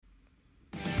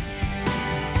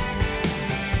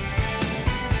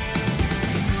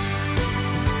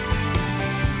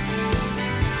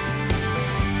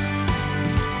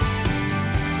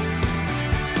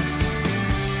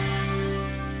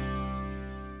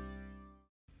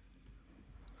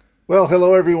Well,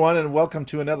 hello everyone, and welcome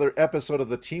to another episode of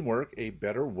the Teamwork A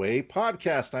Better Way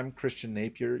podcast. I'm Christian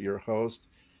Napier, your host,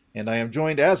 and I am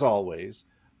joined, as always,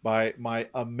 by my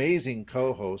amazing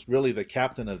co-host, really the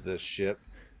captain of this ship,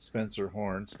 Spencer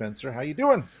Horn. Spencer, how you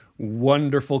doing?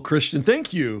 Wonderful, Christian.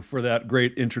 Thank you for that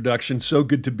great introduction. So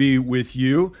good to be with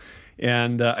you.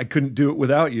 And I couldn't do it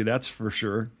without you, that's for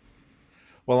sure.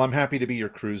 Well, I'm happy to be your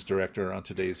cruise director on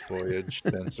today's voyage,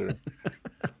 Spencer.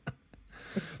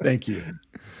 Thank you.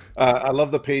 I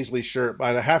love the Paisley shirt,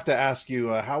 but I have to ask you,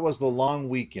 how was the long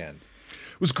weekend?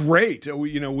 It was great.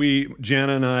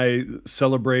 Jana and I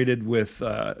celebrated with,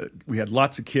 we had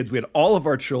lots of kids. We had all of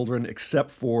our children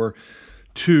except for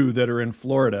two that are in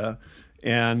Florida.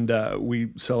 And we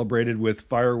celebrated with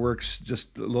fireworks,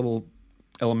 just a little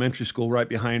elementary school right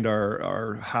behind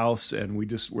our house, and we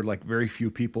just were like very few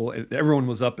people. Everyone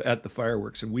was up at the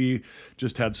fireworks, and we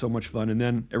just had so much fun. And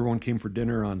then everyone came for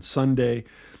dinner on Sunday.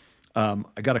 I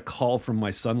got a call from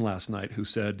my son last night who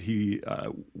said he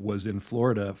was in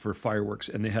Florida for fireworks,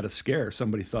 and they had a scare.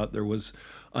 Somebody thought there was,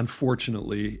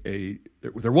 unfortunately,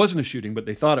 there wasn't a shooting, but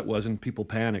they thought it was, and people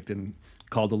panicked and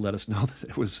called to let us know that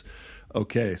it was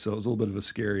okay. So it was a little bit of a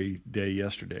scary day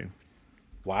yesterday.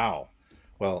 Wow.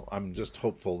 Well, I'm just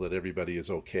hopeful that everybody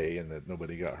is okay and that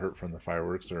nobody got hurt from the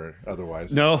fireworks or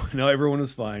otherwise. No, everyone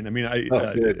was fine. I mean,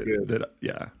 Good.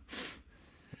 Yeah.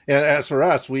 And as for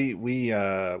us, we went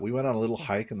on a little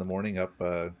hike in the morning up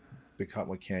Big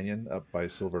Cottonwood Canyon up by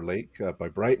Silver Lake by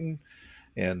Brighton,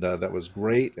 and that was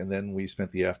great. And then we spent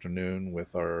the afternoon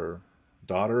with our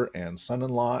daughter and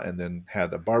son-in-law, and then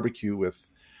had a barbecue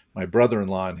with my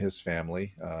brother-in-law and his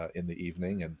family in the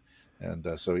evening, and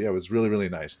so yeah, it was really really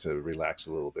nice to relax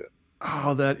a little bit.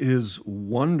 Oh, that is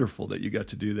wonderful that you got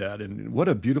to do that. And what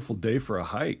a beautiful day for a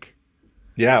hike.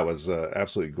 Yeah, it was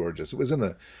absolutely gorgeous. It was in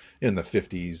the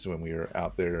 50s when we were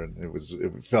out there, and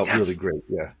it felt really Yes. great.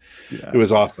 Yeah, it Yeah.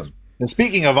 was awesome. And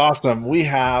speaking of awesome, we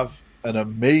have an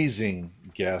amazing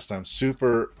guest. I'm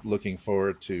super looking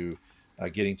forward to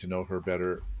getting to know her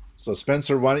better. So,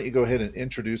 Spencer, why don't you go ahead and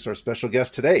introduce our special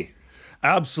guest today?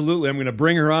 Absolutely. I'm going to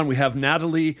bring her on. We have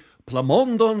Natalie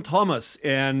Plamondon Thomas.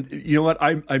 And you know what?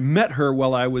 I met her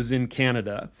while I was in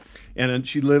Canada. And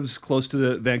she lives close to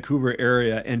the Vancouver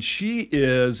area. And she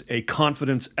is a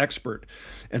confidence expert.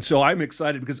 And so I'm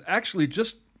excited because actually,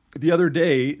 just the other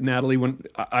day, Natalie, when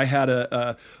I had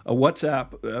a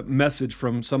WhatsApp message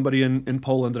from somebody in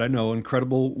Poland that I know,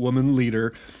 incredible woman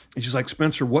leader, and she's like,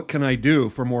 Spencer, what can I do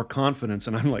for more confidence?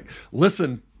 And I'm like,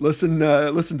 listen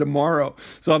tomorrow.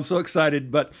 So I'm so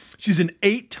excited. But she's an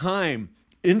 8-time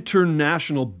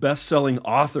international best-selling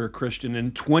author, Christian.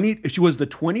 And she was the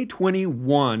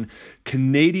 2021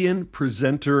 Canadian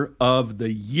Presenter of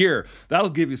the Year. That'll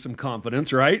give you some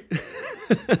confidence, right?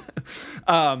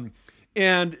 um,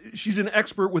 and she's an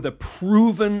expert with a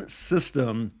proven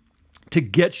system to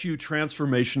get you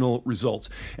transformational results.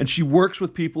 And she works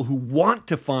with people who want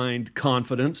to find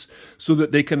confidence so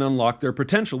that they can unlock their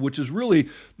potential, which is really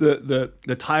the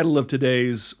title of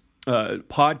today's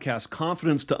podcast,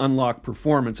 Confidence to Unlock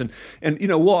Performance. And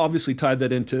we'll obviously tie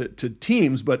that into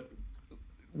teams, but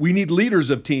we need leaders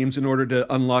of teams in order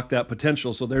to unlock that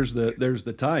potential. So there's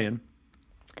the tie-in.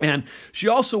 And she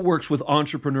also works with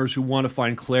entrepreneurs who want to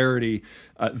find clarity.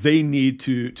 They need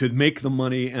to make the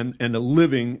money and a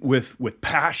living with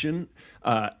passion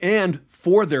and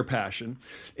for their passion.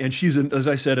 And she's, as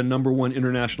I said, a #1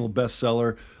 international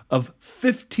bestseller of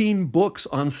 15 books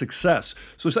on success.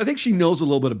 So I think she knows a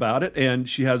little bit about it, and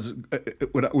she has,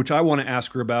 which I want to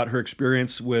ask her about, her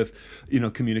experience with,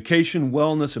 communication,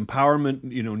 wellness, empowerment,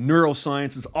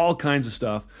 neurosciences, all kinds of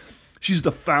stuff. She's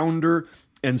the founder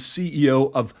and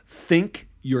CEO of Think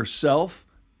Yourself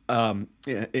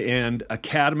and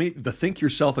Academy, the Think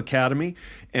Yourself Academy,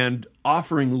 and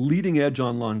offering leading edge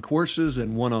online courses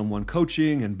and one-on-one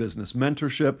coaching and business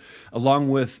mentorship, along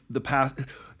with the past.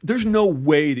 There's no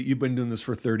way that you've been doing this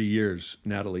for 30 years,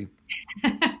 Natalie.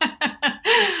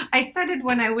 I started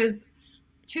when I was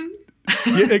 2.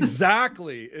 Yeah,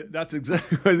 exactly. That's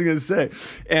exactly what I was going to say.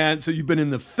 And so you've been in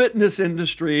the fitness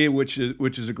industry, which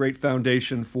is a great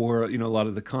foundation for a lot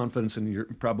of the confidence and you're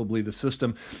probably the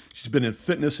system. She's been a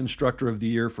fitness instructor of the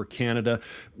year for Canada.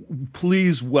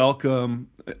 Please welcome,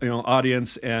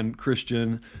 audience and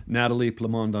Christian, Natalie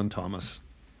Plamondon Thomas.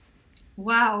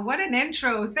 Wow, what an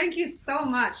intro. Thank you so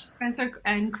much, Spencer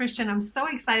and Christian. I'm so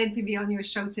excited to be on your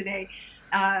show today.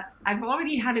 I've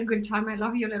already had a good time. I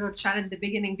love your little chat at the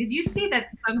beginning. Did you see that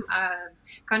some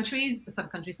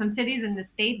cities in the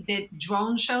state did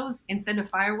drone shows instead of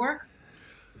firework?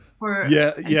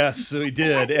 Yes, we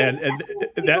did, and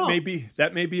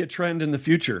that may be a trend in the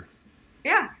future.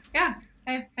 Yeah.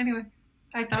 Anyway.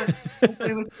 I thought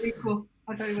it was pretty cool.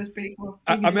 I thought it was pretty cool.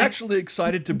 Maybe the I'm next. actually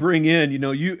excited to bring in,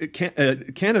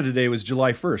 Canada Day was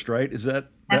July 1st, right? Is that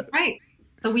That's right.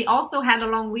 So we also had a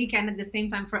long weekend at the same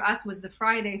time. For us was the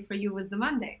Friday, for you was the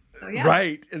Monday. So yeah.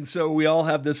 right? And so we all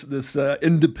have this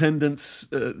independence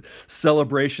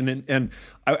celebration, and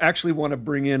I actually want to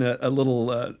bring in a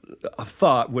little a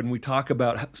thought when we talk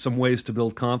about some ways to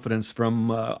build confidence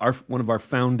from our one of our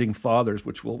founding fathers,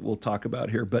 which we'll talk about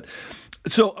here. But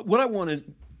so what I want to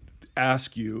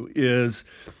ask you is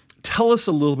tell us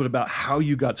a little bit about how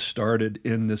you got started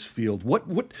in this field.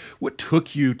 What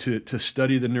took you to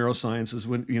study the neurosciences,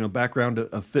 when background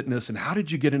of fitness, and how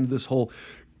did you get into this whole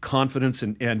confidence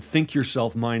and think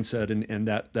yourself mindset and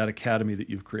that academy that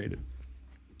you've created?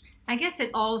 I guess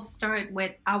it all started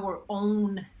with our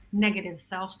own negative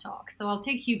self-talk. So I'll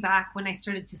take you back when I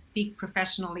started to speak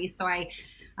professionally. So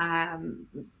um,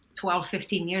 12,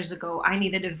 15 years ago, I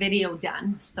needed a video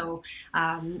done. So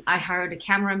I hired a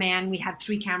cameraman. We had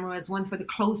 3 cameras, one for the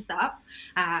close-up,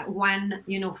 one,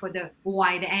 for the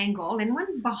wide angle, and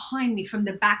one behind me from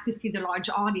the back to see the large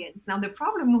audience. Now, the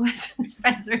problem was,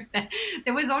 Spencer, that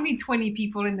there was only 20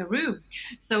 people in the room.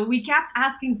 So we kept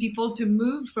asking people to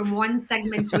move from one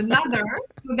segment to another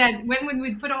so that when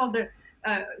we put all the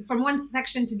from one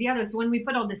section to the other. So when we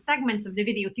put all the segments of the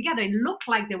video together, it looked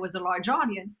like there was a large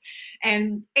audience,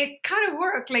 and it kind of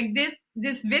worked. Like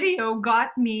this video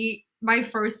got me my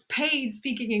first paid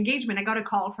speaking engagement. I got a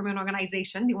call from an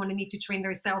organization. They wanted me to train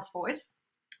their sales force,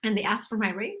 and they asked for my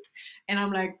rate, and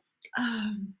I'm like,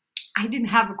 I didn't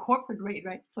have a corporate rate,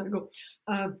 right? So I go,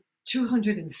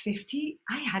 250.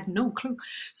 I had no clue.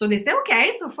 So they say,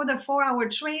 okay, so for the 4-hour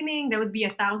training, that would be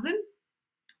 1,000.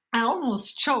 I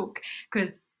almost choke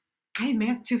because I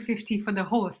meant 250 for the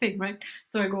whole thing, right?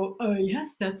 So I go,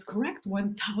 yes, that's correct,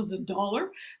 $1,000.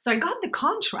 So I got the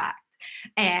contract,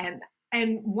 and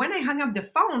when I hung up the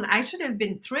phone, I should have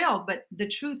been thrilled, but the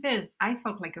truth is, I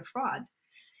felt like a fraud.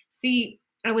 See,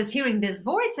 I was hearing this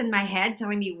voice in my head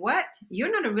telling me, "What?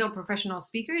 You're not a real professional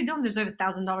speaker. You don't deserve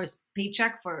 $1,000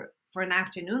 paycheck for an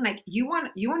afternoon. Like you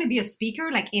want to be a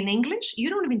speaker, like in English? You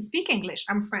don't even speak English.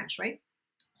 I'm French, right?"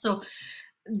 So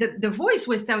the voice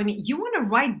was telling me, you want to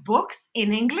write books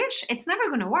in English? It's never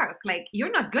going to work. Like, you're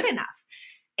not good enough.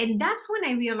 And that's when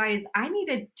I realized I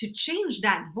needed to change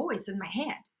that voice in my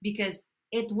head, because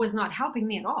it was not helping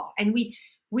me at all. And we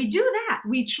do that.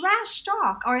 We trash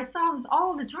talk ourselves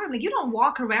all the time. Like, you don't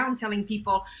walk around telling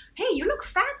people, hey, you look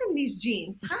fat in these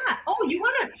jeans. Hi. Oh, you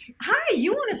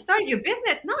want to start your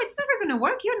business? No, it's never going to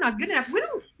work. You're not good enough. We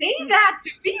don't say that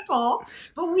to people,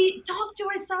 but we talk to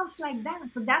ourselves like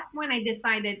that. So that's when I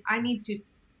decided I need to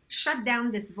shut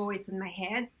down this voice in my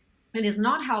head. It is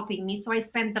not helping me. So I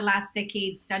spent the last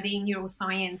decade studying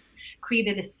neuroscience,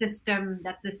 created a system.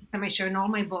 That's the system I share in all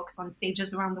my books, on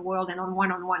stages around the world, and on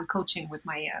one-on-one coaching with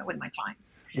my clients.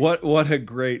 What a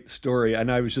great story.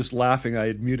 And I was just laughing. I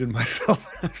had muted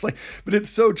myself. I was like, but it's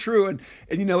so true. And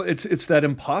it's that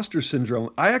imposter syndrome.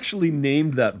 I actually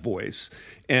named that voice,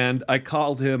 and I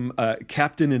called him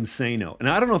Captain Insano. And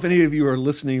I don't know if any of you are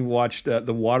listening watched The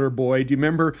Water Boy. Do you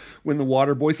remember when The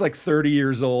Water Boy's like 30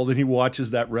 years old and he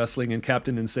watches that wrestling, and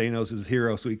Captain Insano's his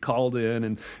hero? So he called in,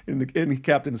 and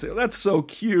Captain Insano, that's so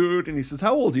cute. And he says,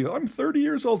 how old are you? I'm 30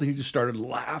 years old. And he just started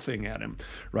laughing at him,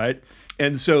 right?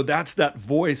 And so that's that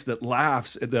voice that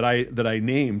laughs that I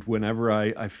named whenever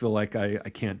I feel like I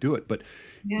can't do it. But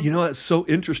Yeah. it's so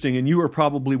interesting. And you are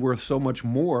probably worth so much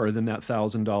more than that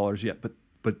 $1,000 yet.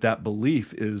 But that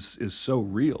belief is so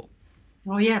real.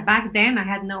 Oh yeah, back then I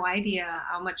had no idea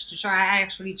how much to charge. I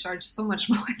actually charge so much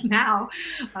more now.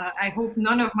 I hope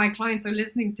none of my clients are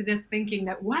listening to this thinking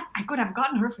that, what, I could have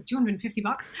gotten her for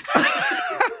 $250.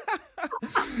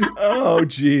 Oh,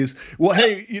 geez. Well,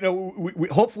 hey, we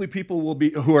hopefully people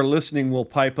who are listening will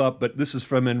pipe up. But this is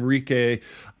from Enrique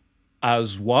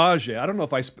Azwaje. I don't know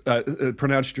if I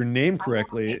pronounced your name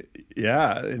correctly.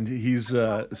 Yeah, and he's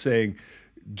saying,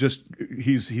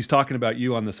 he's talking about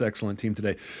you on this excellent team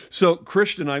today. So,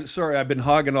 Christian, I'm sorry, I've been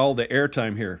hogging all the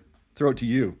airtime here. Throw it to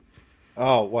you.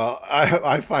 Oh, well,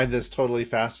 I find this totally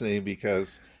fascinating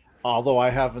because although I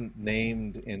haven't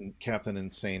named in Captain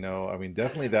Insano, I mean,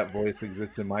 definitely that voice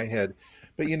exists in my head.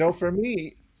 But, for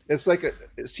me, it's like,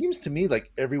 it seems to me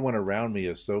like everyone around me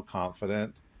is so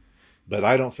confident, but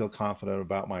I don't feel confident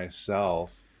about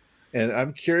myself. And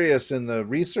I'm curious, in the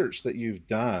research that you've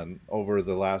done over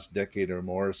the last decade or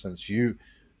more, since you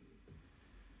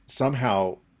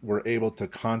somehow were able to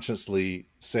consciously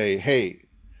say, hey,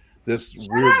 this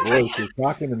weird voice is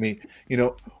talking to me,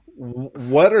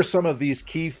 what are some of these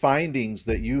key findings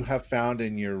that you have found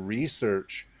in your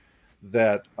research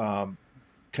that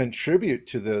contribute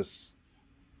to this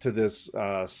to this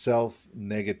self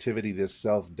negativity, this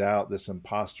self doubt, this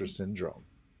imposter syndrome?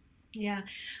 Yeah.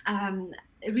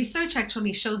 Research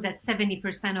actually shows that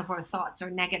 70% of our thoughts are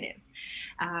negative.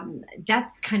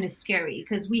 That's kind of scary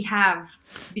because we have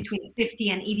between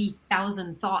 50 and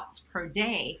 80,000 thoughts per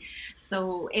day.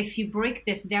 So if you break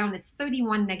this down, it's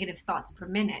 31 negative thoughts per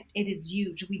minute. It is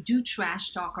huge. We do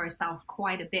trash talk ourselves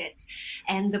quite a bit.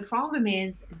 And the problem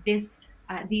is these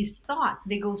thoughts,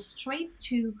 they go straight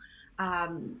to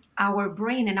our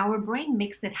brain, and our brain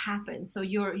makes it happen. So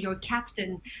your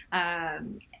captain,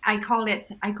 I call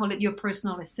it your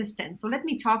personal assistant. So let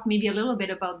me talk maybe a little bit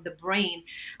about the brain.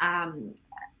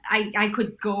 I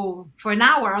could go for an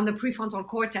hour on the prefrontal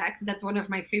cortex. That's one of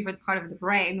my favorite part of the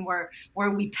brain, where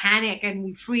we panic and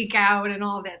we freak out and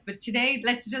all this. But today,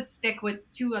 let's just stick with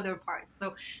two other parts.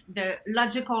 So the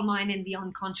logical mind and the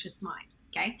unconscious mind.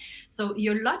 Okay, so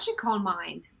your logical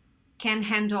mind can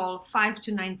handle 5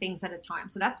 to 9 things at a time.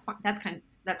 So that's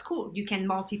cool. You can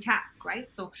multitask,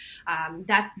 right? So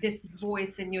that's this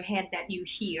voice in your head that you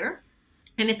hear.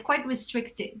 And it's quite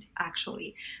restricted,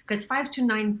 actually, because 5 to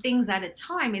 9 things at a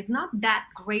time is not that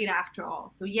great after all.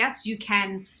 So yes, you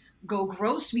can go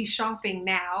grocery shopping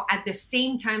now at the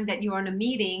same time that you're on a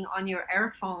meeting on your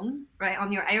earphone, right?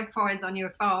 On your AirPods, on your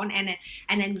phone. And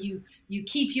then you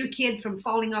keep your kid from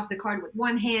falling off the cart with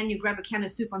one hand, you grab a can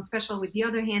of soup on special with the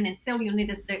other hand, and still you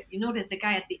notice the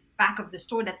guy at the back of the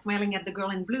store that's smiling at the girl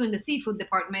in blue in the seafood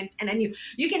department. And then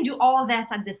you can do all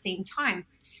this at the same time.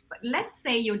 But let's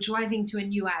say you're driving to a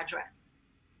new address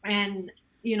and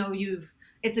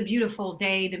it's a beautiful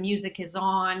day, the music is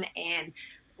on and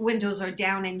windows are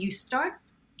down, and you start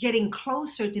getting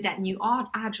closer to that new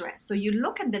address. So you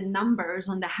look at the numbers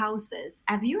on the houses.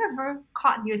 Have you ever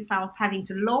caught yourself having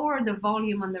to lower the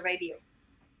volume on the radio?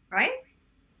 Right?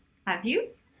 Have you?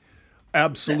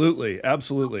 Absolutely.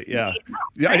 Yeah.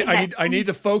 Yeah. Right? I need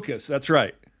to focus. That's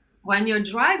right. When you're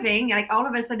driving, like all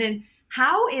of a sudden,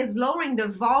 how is lowering the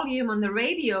volume on the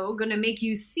radio going to make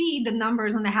you see the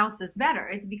numbers on the houses better?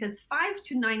 It's because 5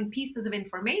 to 9 pieces of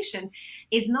information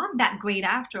is not that great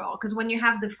after all. Because when you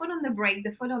have the foot on the brake,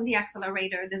 the foot on the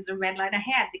accelerator, there's the red light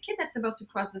ahead, the kid that's about to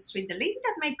cross the street, the lady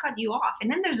that might cut you off, and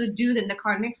then there's a dude in the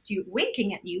car next to you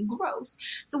winking at you, gross.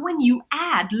 So when you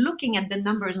add looking at the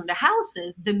numbers on the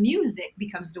houses, the music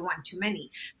becomes the one too many.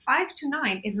 5 to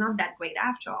 9 is not that great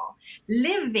after all.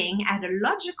 Living at a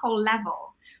logical level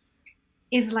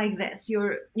is like this.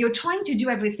 You're trying to do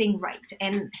everything right,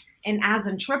 and as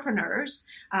entrepreneurs,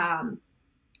 and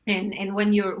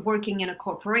when you're working in a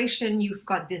corporation, you've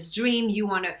got this dream. You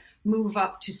want to move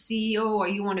up to CEO, or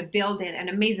you want to build an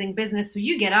amazing business. So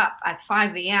you get up at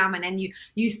 5 a.m. and then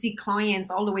you see clients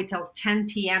all the way till 10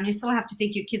 p.m. You still have to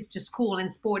take your kids to school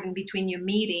and sport in between your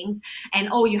meetings. And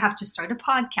you have to start a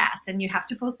podcast, and you have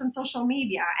to post on social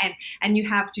media, and you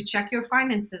have to check your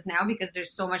finances now because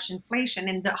there's so much inflation.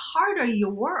 And the harder you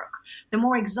work, the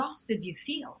more exhausted you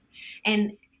feel.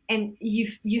 And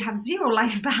you have zero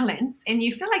life balance, and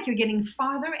you feel like you're getting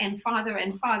farther and farther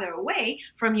and farther away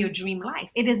from your dream life.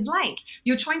 It is like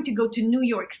you're trying to go to New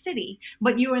York City,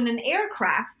 but you're in an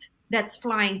aircraft that's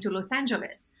flying to Los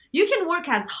Angeles. You can work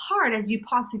as hard as you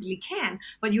possibly can,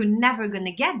 but you're never going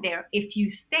to get there if you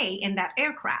stay in that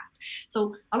aircraft.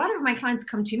 So a lot of my clients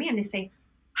come to me and they say,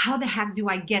 how the heck do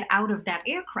I get out of that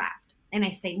aircraft? And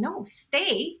I say, no,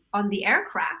 stay on the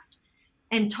aircraft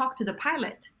and talk to the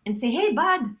pilot and say, hey,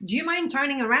 bud, do you mind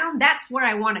turning around? That's where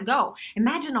I want to go.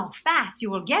 Imagine how fast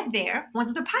you will get there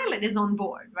once the pilot is on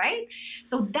board, right?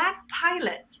 So that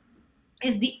pilot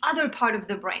is the other part of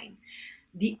the brain,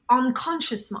 the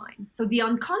unconscious mind. So the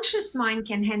unconscious mind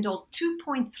can handle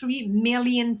 2.3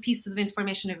 million pieces of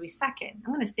information every second.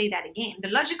 I'm going to say that again. The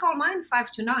logical mind,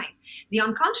 5 to 9. The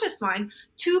unconscious mind,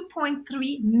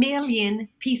 2.3 million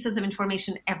pieces of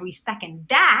information every second.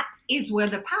 That is where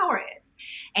the power is.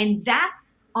 And that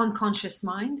unconscious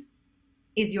mind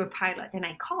is your pilot. And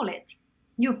I call it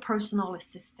your personal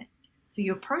assistant. So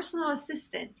your personal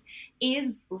assistant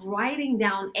is writing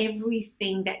down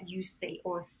everything that you say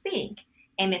or think,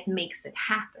 and it makes it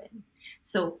happen.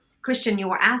 So, Christian, you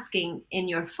were asking in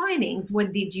your findings,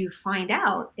 what did you find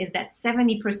out is that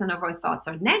 70% of our thoughts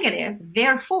are negative.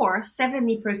 Therefore,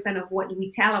 70% of what we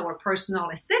tell our personal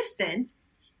assistant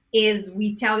is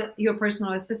we tell your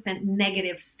personal assistant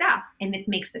negative stuff, and it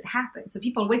makes it happen. So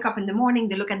people wake up in the morning,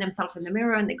 they look at themselves in the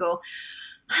mirror and they go,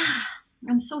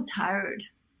 I'm so tired.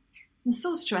 I'm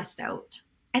so stressed out.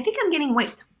 I think I'm getting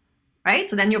weight. Right?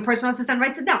 So then your personal assistant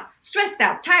writes it down. Stressed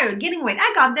out, tired, gaining weight.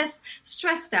 I got this.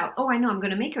 Stressed out. Oh, I know. I'm going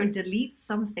to make her delete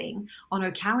something on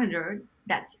her calendar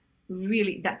that's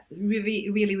really,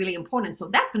 really, really important. So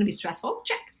that's going to be stressful.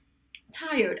 Check.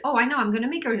 Tired. Oh, I know. I'm going to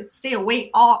make her stay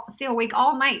awake all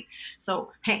night.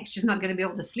 So, hey, she's not going to be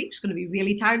able to sleep. She's going to be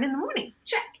really tired in the morning.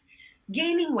 Check.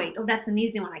 Gaining weight. Oh, that's an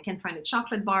easy one. I can find a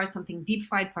chocolate bar, something deep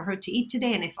fried for her to eat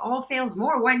today. And if all fails,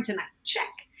 more wine tonight.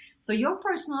 Check. So your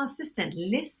personal assistant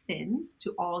listens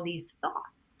to all these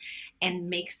thoughts and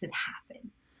makes it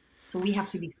happen. So we have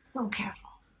to be so careful.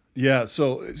 Yeah,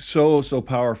 so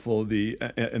powerful. The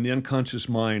and the unconscious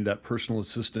mind, that personal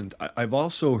assistant. I've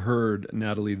also heard,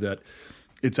 Natalie, that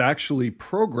it's actually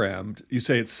programmed. You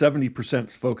say it's 70%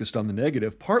 focused on the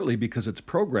negative, partly because it's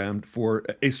programmed for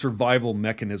a survival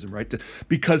mechanism, right?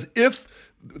 Because if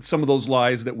some of those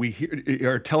lies that we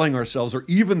are telling ourselves, or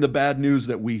even the bad news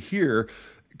that we hear,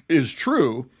 is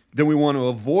true, then we want to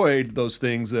avoid those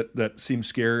things that seem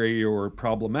scary or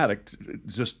problematic,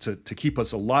 just to keep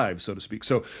us alive, so to speak.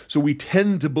 So we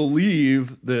tend to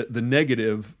believe the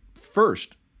negative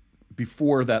first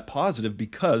before that positive,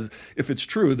 because if it's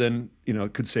true, then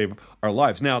it could save our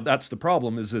lives. Now that's the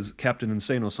problem, is Captain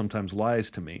Insano sometimes lies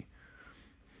to me.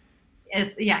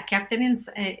 Yes, yeah, Captain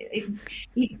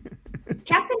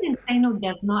Insano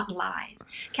does not lie.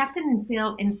 Captain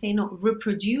Insano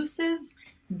reproduces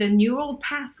the neural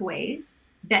pathways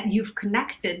that you've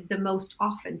connected the most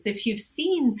often. So if you've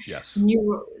seen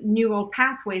neural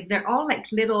pathways, they're all like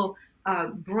little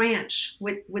branch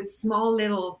with small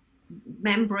little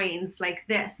membranes like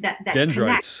this that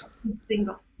dendrites.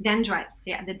 Connect dendrites.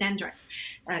 Yeah, the dendrites.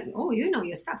 You know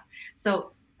your stuff.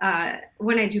 So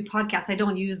when I do podcasts, I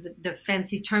don't use the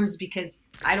fancy terms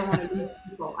because I don't want to lose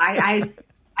people. I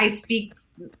speak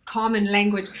common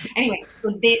language. Anyway,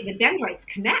 so the dendrites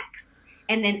connects.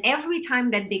 And then every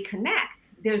time that they connect,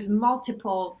 there's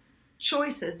multiple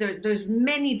choices. There's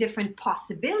many different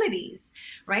possibilities,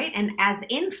 right? And as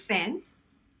infants,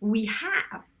 we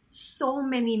have so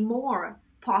many more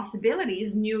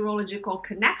possibilities, neurological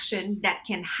connection that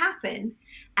can happen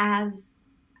as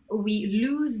we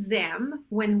lose them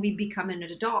when we become an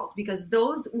adult. Because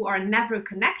those who are never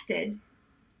connected,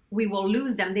 we will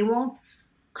lose them. They won't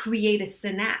create a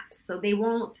synapse. So they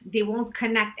won't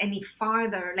connect any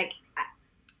farther. Like,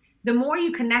 the more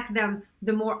you connect them,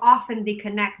 the more often they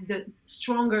connect, the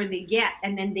stronger they get,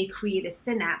 and then they create a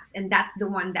synapse, and that's the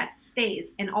one that stays,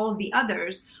 and all the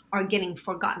others are getting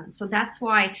forgotten. So that's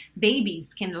why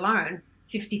babies can learn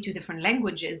 52 different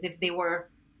languages if they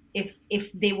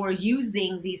were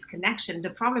using these connections.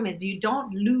 The problem is you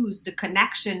don't lose the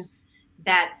connection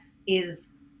that is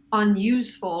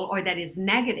unuseful or that is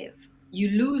negative. You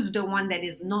lose the one that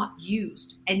is not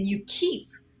used, and you keep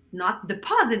not the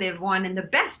positive one and the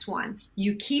best one.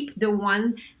 You keep the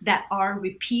one that are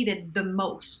repeated the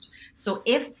most. So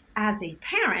if, as a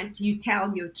parent, you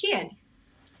tell your kid,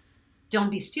 don't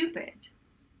be stupid,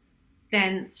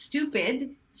 then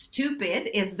stupid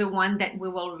is the one that we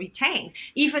will retain.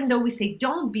 Even though we say,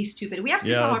 don't be stupid, we have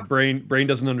to tell our brain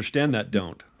doesn't understand that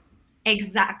don't.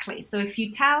 Exactly. So if you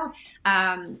tell,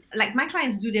 like my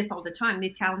clients do this all the time. They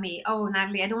tell me, oh,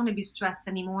 Natalie, I don't want to be stressed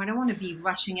anymore. I don't want to be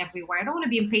rushing everywhere. I don't want to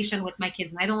be impatient with my kids,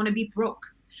 and I don't want to be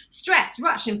broke. Stress,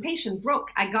 rush, impatient,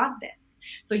 broke. I got this.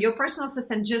 So your personal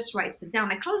assistant just writes it down.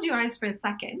 Now close your eyes for a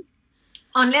second.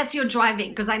 Unless you're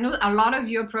driving, because I know a lot of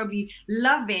you are probably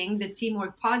loving the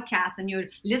Teamwork podcast and you're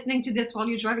listening to this while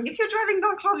you're driving. If you're driving,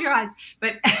 don't close your eyes.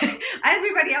 But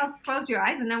everybody else, close your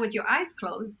eyes. And now with your eyes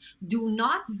closed, do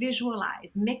not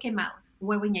visualize Mickey Mouse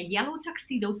wearing a yellow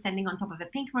tuxedo standing on top of a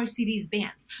pink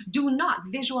Mercedes-Benz. Do not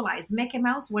visualize Mickey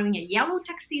Mouse wearing a yellow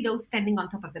tuxedo standing on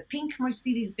top of a pink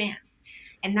Mercedes-Benz.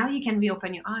 And now you can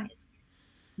reopen your eyes.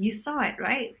 You saw it,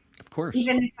 right? Of course.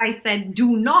 Even if I said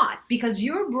do not, because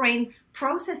your brain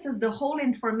processes the whole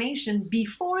information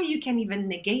before you can even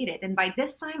negate it. And by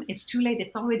this time, it's too late.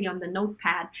 It's already on the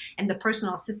notepad and the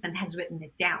personal assistant has written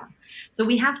it down. So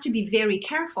we have to be very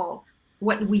careful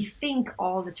what we think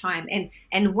all the time.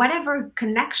 And whatever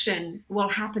connection will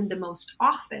happen the most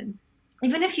often,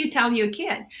 even if you tell your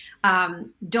kid,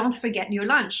 don't forget your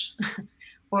lunch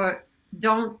or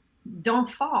don't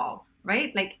fall,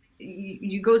 right? Like,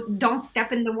 you go, don't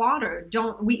step in the water.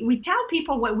 We tell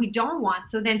people what we don't want.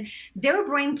 So then their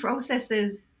brain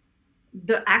processes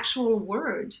the actual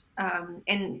word.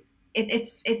 And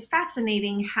it's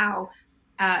fascinating how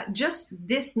just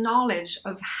this knowledge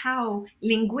of how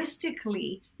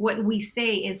linguistically what we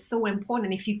say is so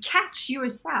important. If you catch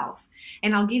yourself,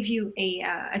 and I'll give you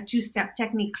a two-step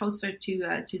technique closer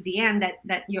to the end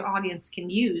that your audience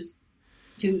can use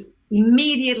to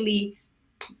immediately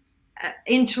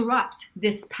interrupt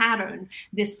this pattern,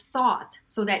 this thought,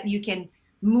 so that you can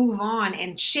move on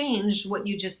and change what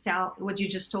you just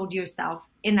told yourself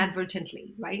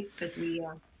inadvertently, right? Because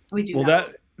we do. Well,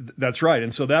 That's right.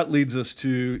 And so that leads us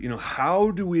to,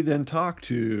 how do we then talk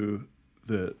to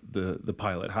the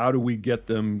pilot? How do we get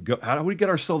them how do we get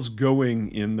ourselves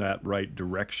going in that right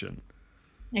direction?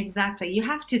 Exactly. You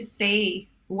have to say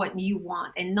what you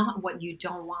want and not what you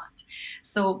don't want.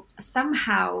 So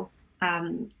somehow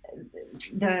um,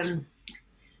 the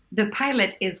the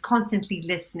pilot is constantly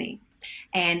listening.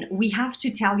 And we have to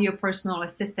tell your personal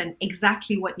assistant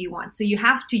exactly what you want. So you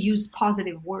have to use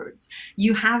positive words.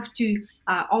 You have to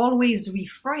always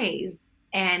rephrase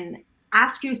and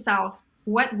ask yourself,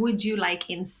 what would you like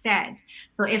instead?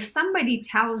 So if somebody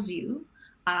tells you,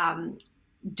 um,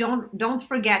 don't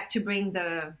forget to bring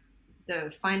the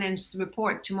finance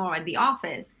report tomorrow at the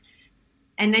office,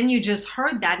 and then you just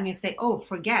heard that and you say, oh,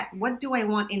 forget, what do I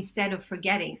want instead of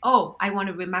forgetting? Oh, I want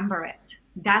to remember it.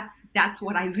 That's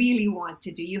what I really want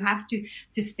to do. You have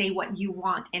to say what you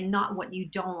want and not what you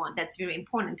don't want. That's very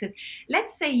important, because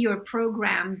let's say you're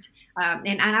programmed,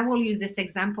 and I will use this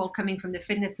example coming from the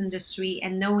fitness industry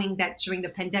and knowing that during the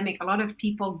pandemic a lot of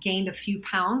people gained a few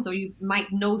pounds, or you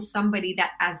might know somebody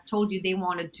that has told you they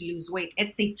wanted to lose weight.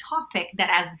 It's a topic that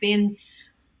has been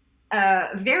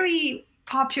very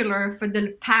popular for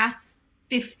the past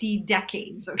 50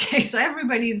 decades. Okay, so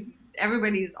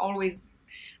everybody's always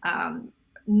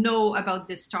know about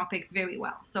this topic very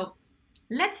well. So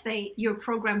let's say you're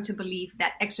programmed to believe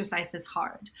that exercise is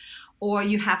hard, or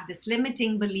you have this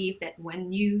limiting belief that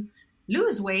when you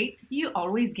lose weight you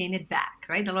always gain it back,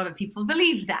 right? A lot of people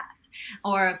believe that,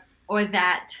 or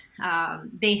that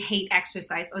they hate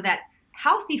exercise, or that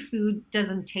healthy food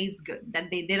doesn't taste good,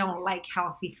 that they don't like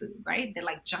healthy food, right? They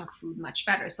like junk food much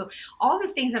better. So all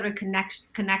the things that are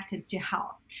connected to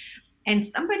health. And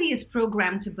somebody is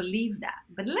programmed to believe that.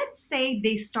 But let's say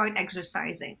they start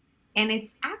exercising and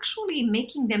it's actually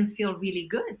making them feel really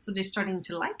good. So they're starting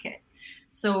to like it.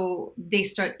 So they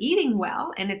start eating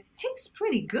well and it tastes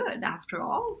pretty good after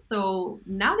all. So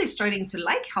now they're starting to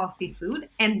like healthy food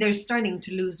and they're starting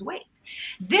to lose weight.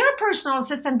 Their personal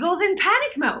assistant goes in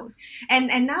panic mode.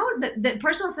 And now the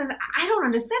personal assistant, I don't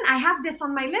understand. I have this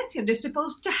on my list here. They're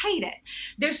supposed to hate it.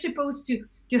 They're supposed to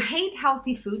hate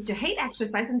healthy food, to hate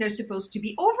exercise, and they're supposed to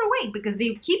be overweight because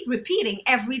they keep repeating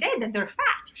every day that they're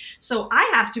fat. So I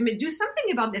have to do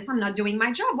something about this. I'm not doing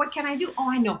my job. What can I do? Oh,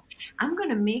 I know. I'm going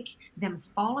to make them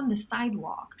fall on the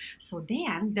sidewalk. So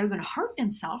then they're going to hurt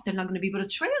themselves. They're not going to be able to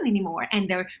trail anymore, and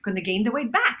they're going to gain the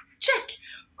weight back. Check.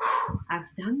 Whew,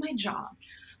 I've done my job.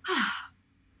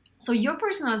 So your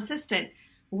personal assistant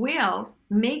will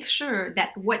make sure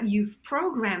that what you've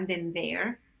programmed in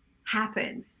there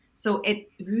happens. So it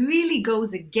really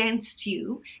goes against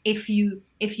you if you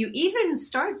even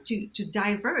start to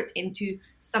divert into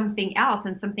something else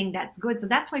and something that's good. So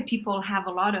that's why people have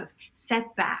a lot of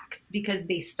setbacks, because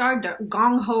they start, they're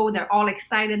gung-ho, they're all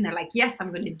excited, and they're like, yes,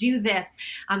 I'm going to do this.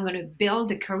 I'm going to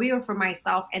build a career for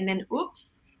myself. And then,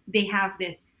 oops, they have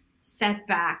this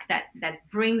setback that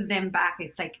brings them back.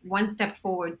 It's like one step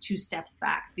forward, two steps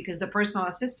back, because the personal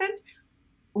assistant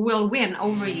will win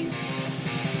over you.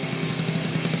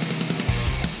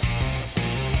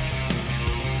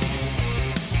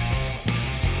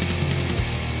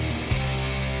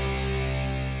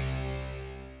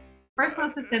 Personal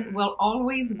assistant will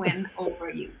always win over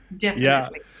you.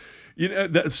 Definitely. Yeah.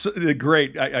 That's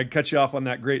great. I cut you off on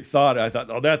that great thought. I thought,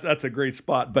 oh, that's a great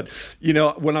spot. But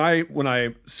when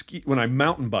I ski, when I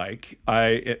mountain bike,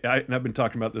 and I've been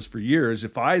talking about this for years.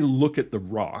 If I look at the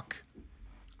rock,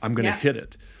 I'm going to hit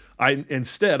it.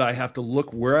 Instead, I have to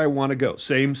look where I want to go.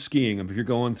 Same skiing. If you're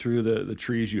going through the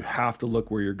trees, you have to look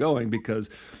where you're going,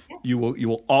 because you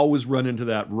will always run into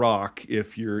that rock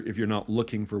if you're not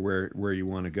looking for where you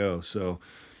want to go. So,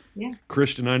 yeah.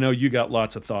 Christian, I know you got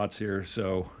lots of thoughts here.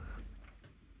 So,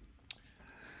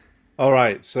 all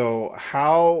right. So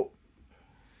how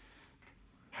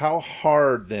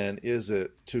hard then is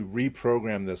it to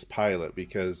reprogram this pilot,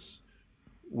 because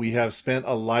we have spent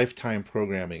a lifetime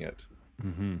programming it.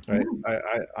 Mm-hmm. Right.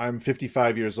 I'm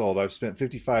 55 years old. I've spent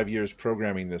 55 years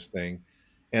programming this thing,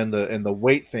 and the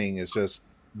weight thing is just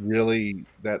really,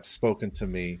 that's spoken to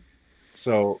me.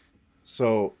 So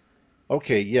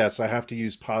okay, yes, I have to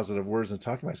use positive words and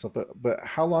talk to myself, but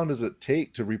how long does it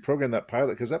take to reprogram that pilot?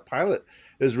 Because that pilot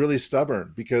is really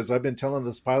stubborn, because I've been telling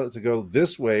this pilot to go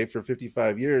this way for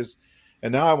 55 years,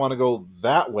 and now I want to go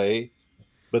that way,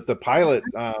 but the pilot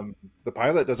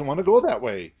doesn't want to go that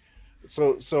way.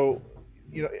 So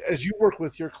as you work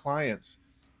with your clients,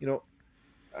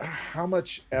 how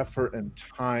much effort and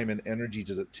time and energy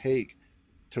does it take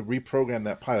to reprogram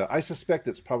that pilot? I suspect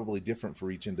it's probably different for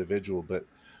each individual, but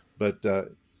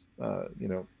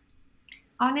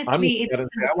honestly,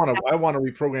 I want to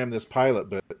reprogram this pilot,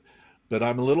 but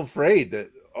I'm a little afraid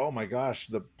that, oh my gosh,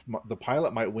 the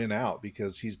pilot might win out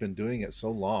because he's been doing it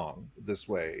so long this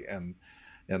way, and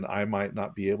I might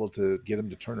not be able to get him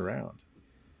to turn around.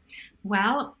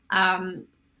 Well,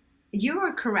 you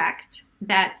are correct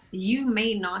that you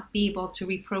may not be able to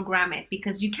reprogram it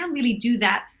because you can't really do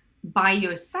that by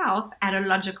yourself at a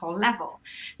logical level,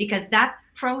 because that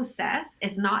process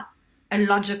is not a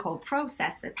logical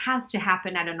process. It has to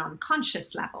happen at an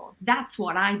unconscious level. That's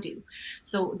what I do.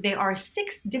 So there are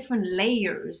 6 different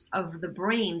layers of the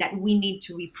brain that we need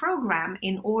to reprogram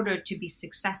in order to be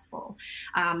successful.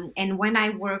 And when I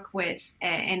work with,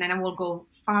 and then I will go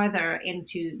farther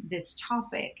into this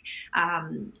topic,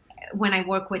 when I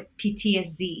work with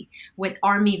PTSD, with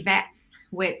Army vets,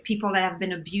 with people that have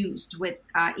been abused, with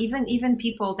even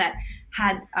people that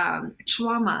had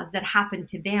traumas that happened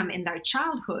to them in their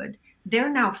childhood,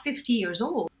 they're now 50 years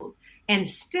old and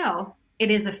still it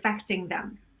is affecting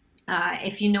them.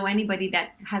 If you know anybody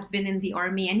that has been in the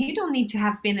Army, and you don't need to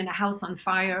have been in a house on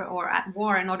fire or at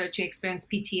war in order to experience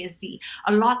PTSD.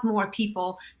 A lot more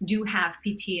people do have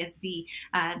PTSD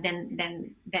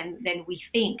than we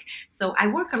think. So I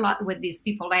work a lot with these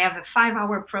people. I have a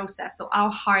 5-hour process. So how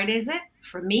hard is it?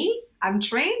 For me, I'm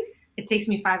trained. It takes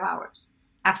me 5 hours.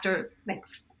 After like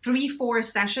 3-4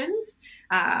 sessions,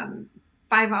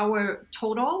 5-hour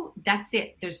total, that's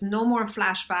it. There's no more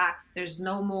flashbacks. There's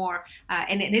no more,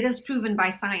 and it is proven by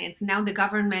science. Now the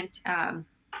government,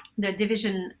 the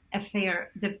Division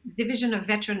of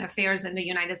Veteran Affairs in the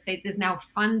United States is now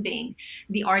funding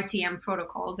the RTM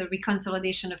protocol, the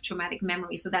Reconsolidation of Traumatic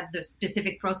Memory. So that's the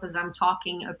specific process that I'm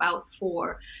talking about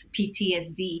for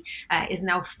PTSD, is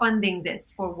now funding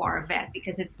this for war vet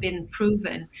because it's been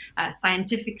proven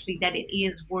scientifically that it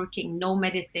is working. No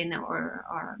medicine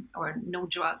or no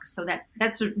drugs. So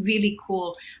that's a really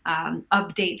cool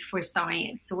update for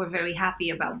science. So we're very happy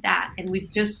about that. And we've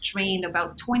just trained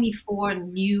about 24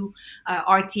 new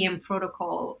RTM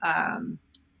protocol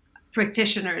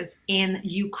practitioners in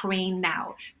Ukraine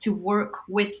now to work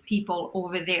with people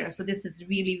over there. So this is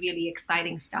really, really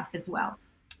exciting stuff as well.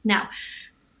 Now,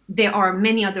 there are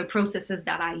many other processes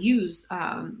that I use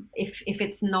if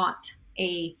it's not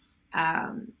a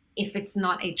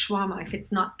trauma, if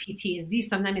it's not PTSD,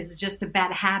 sometimes it's just a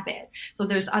bad habit. So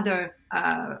there's other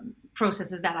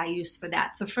processes that I use for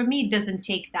that. So for me, it doesn't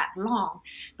take that long,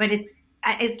 but it's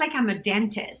like I'm a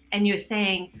dentist and you're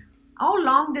saying, how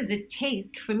long does it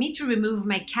take for me to remove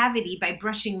my cavity by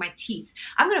brushing my teeth?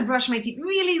 I'm going to brush my teeth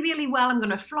really, really well. I'm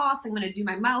going to floss. I'm going to do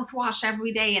my mouthwash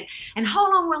every day. And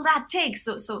how long will that take?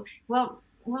 Well,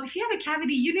 if you have a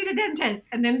cavity, you need a dentist,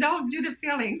 and then they'll do the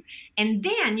filling. And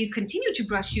then you continue to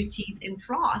brush your teeth and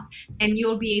floss, and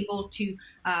you'll be able to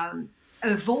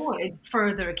avoid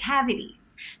further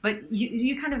cavities. But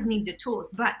you kind of need the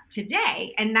tools. But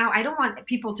today, and now I don't want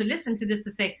people to listen to this to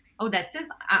say, oh, that's it,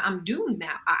 I'm doomed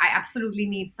now. I absolutely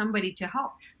need somebody to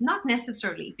help. Not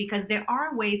necessarily, because there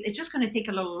are ways, it's just going to take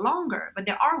a little longer, but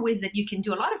there are ways that you can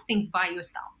do a lot of things by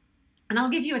yourself. And I'll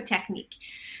give you a technique.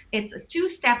 It's a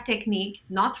 2-step technique,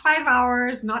 not 5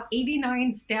 hours, not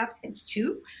 89 steps, it's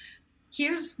 2.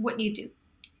 Here's what you do.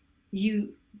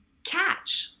 You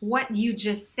catch what you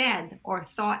just said or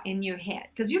thought in your head,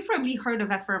 because you've probably heard of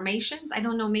affirmations. I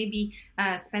don't know, maybe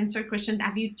Spencer, Christian,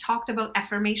 have you talked about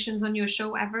affirmations on your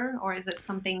show ever, or is it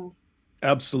something?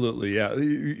 Absolutely, yeah.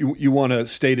 You want to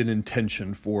state an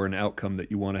intention for an outcome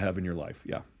that you want to have in your life.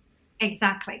 Yeah.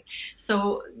 Exactly.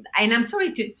 So, and I'm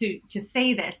sorry to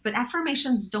say this, but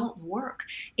affirmations don't work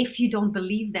if you don't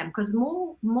believe them, because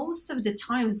most of the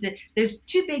times there's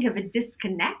too big of a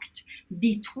disconnect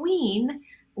between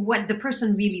what the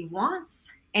person really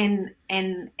wants and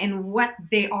what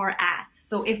they are at.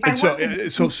 So if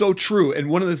so true. And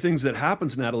one of the things that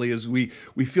happens, Natalie, is we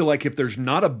feel like if there's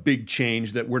not a big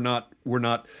change, that we're not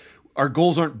our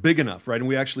goals aren't big enough, right? And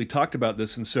we actually talked about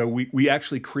this, and so we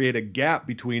actually create a gap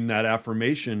between that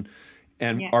affirmation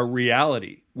and our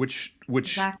reality, which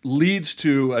exactly leads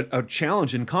to a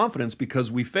challenge in confidence because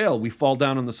we fall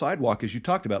down on the sidewalk, as you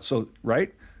talked about. So,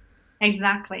 right?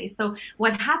 Exactly. So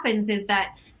what happens is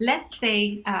that, let's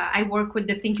say I work with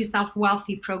the Think Yourself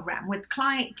Wealthy program with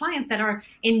clients that are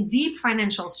in deep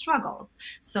financial struggles.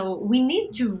 So we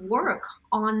need to work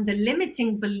on the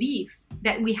limiting belief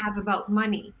that we have about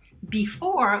money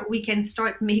before we can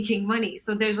start making money.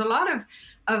 So there's a lot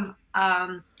of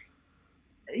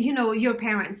your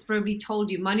parents probably told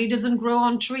you money doesn't grow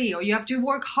on tree, or you have to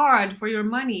work hard for your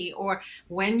money, or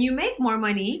when you make more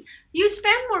money, you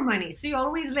spend more money. So you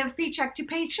always live paycheck to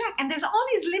paycheck. And there's all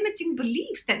these limiting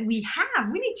beliefs that we have.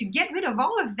 We need to get rid of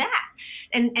all of that.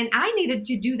 And I needed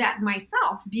to do that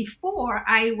myself before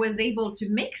I was able to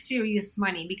make serious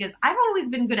money, because I've always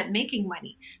been good at making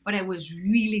money, but I was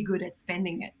really good at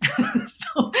spending it.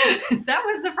 So that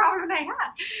was the problem I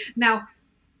had. Now,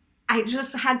 I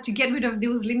just had to get rid of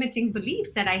those limiting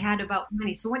beliefs that I had about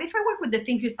money. So what if I work with the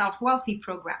Think Yourself Wealthy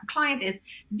program? Client is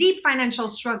deep financial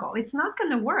struggle. It's not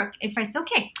going to work if I say,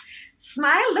 okay,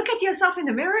 smile, look at yourself in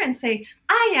the mirror and say,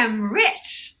 I am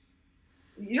rich.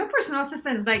 Your personal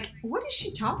assistant is like, what is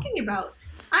she talking about?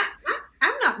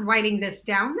 I'm not writing this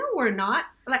down. No, we're not.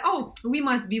 Like, oh, we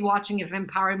must be watching a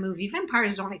vampire movie.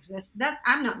 Vampires don't exist. That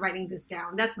I'm not writing this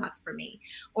down. That's not for me.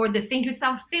 Or the Think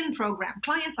Yourself Thin program.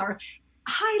 Clients are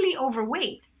highly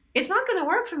overweight. It's not going to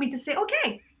work for me to say,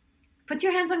 okay, put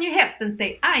your hands on your hips and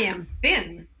say, I am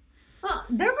thin. Well,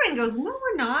 their brain goes, no,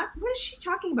 we're not. What is she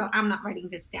talking about? I'm not writing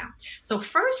this down. So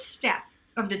first step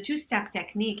of the two-step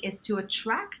technique is to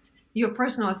attract your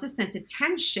personal assistant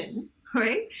attention,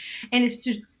 right? And it's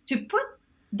to put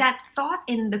that thought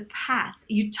in the past.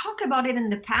 You talk about it in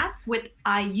the past with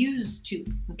I used to.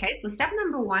 Okay, so step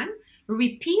number one,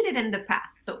 repeat it in the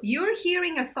past. So you're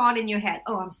hearing a thought in your head.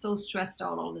 Oh, I'm so stressed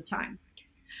out all the time.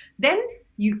 Then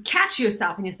you catch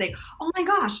yourself and you say, oh my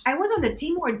gosh, I was on the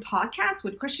Team Word podcast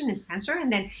with Christian and Spencer.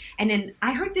 And then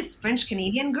I heard this French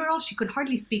Canadian girl. She could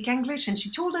hardly speak English. And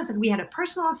she told us that we had a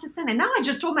personal assistant. And now I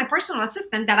just told my personal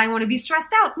assistant that I want to be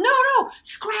stressed out. No,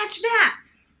 scratch that.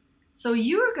 So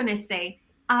you're going to say,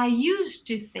 I used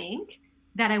to think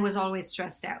that I was always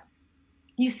stressed out.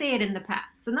 You say it in the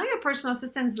past. So now your personal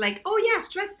assistant's like, oh yeah,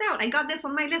 stressed out. I got this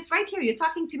on my list right here. You're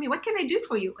talking to me. What can I do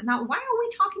for you? Now, why are we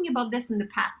talking about this in the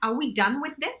past? Are we done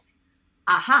with this?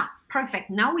 Aha, perfect.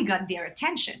 Now we got their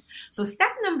attention. So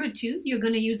step number two, you're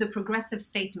going to use a progressive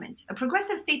statement. A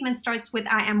progressive statement starts with,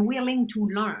 I am willing to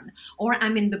learn, or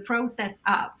I'm in the process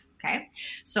of, okay?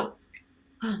 So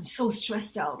I'm so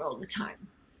stressed out all the time.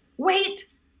 Wait,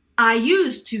 I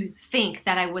used to think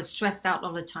that I was stressed out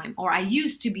all the time, or I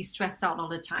used to be stressed out all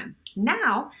the time.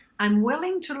 Now I'm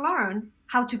willing to learn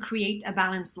how to create a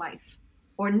balanced life.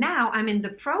 Or now I'm in the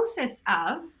process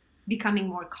of becoming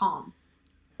more calm.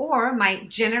 Or my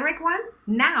generic one,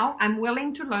 now I'm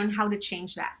willing to learn how to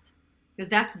change that. Because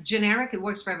that's generic, it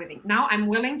works for everything. Now I'm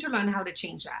willing to learn how to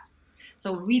change that.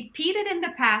 So repeat it in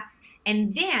the past,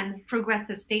 and then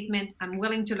progressive statement, I'm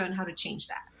willing to learn how to change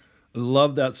that.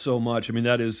 Love that so much. I mean,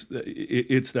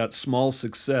 it's that small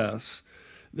success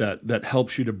that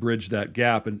helps you to bridge that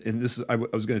gap. And this is, I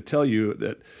was going to tell you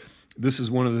that this is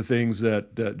one of the things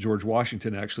that George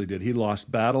Washington actually did. He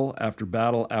lost battle after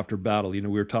battle after battle. You know,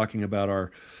 we were talking about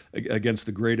against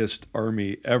the greatest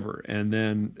army ever. And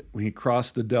then when he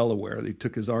crossed the Delaware, he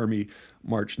took his army,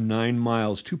 marched 9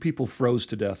 miles. 2 people froze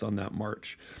to death on that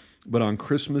march. But on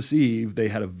Christmas Eve, they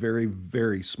had a very,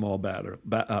 very small battle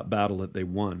that they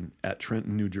won at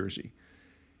Trenton, New Jersey.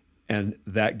 And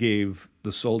that gave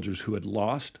the soldiers who had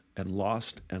lost and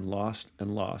lost and lost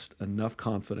and lost enough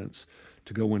confidence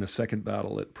to go win a second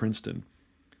battle at Princeton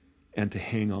and to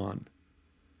hang on.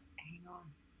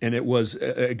 And it was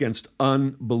against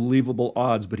unbelievable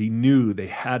odds, but he knew they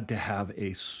had to have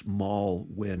a small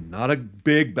win, not a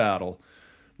big battle,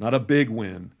 not a big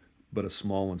win, but a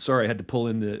small one. Sorry, I had to pull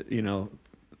in the,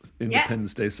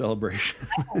 Independence Day celebration.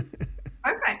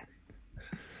 Perfect.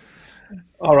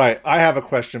 All right. I have a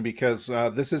question because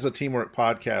this is a teamwork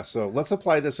podcast. So let's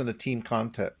apply this in a team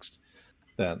context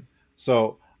then.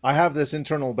 So I have this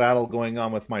internal battle going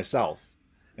on with myself,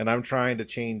 and I'm trying to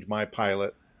change my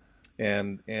pilot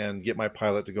and get my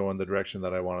pilot to go in the direction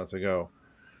that I want it to go.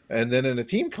 And then in a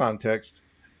team context,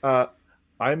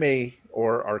 I may,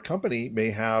 or our company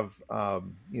may have,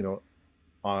 on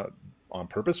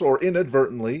purpose or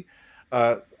inadvertently,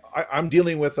 I'm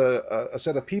dealing with a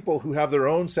set of people who have their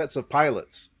own sets of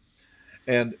pilots.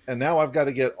 And now I've got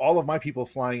to get all of my people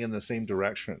flying in the same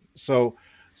direction. So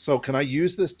can I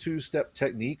use this 2-step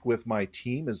technique with my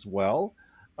team as well?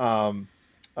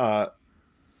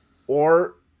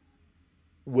 Or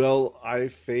will I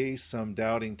face some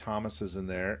doubting Thomases in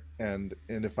there? And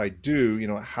if I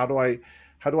do, how do I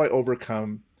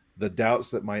overcome the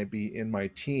doubts that might be in my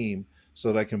team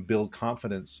so that I can build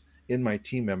confidence in my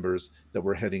team members that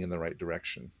we're heading in the right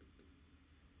direction?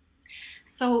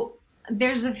 So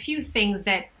there's a few things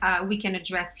that we can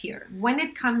address here. When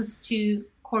it comes to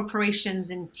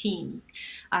corporations and teams,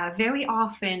 very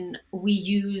often we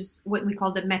use what we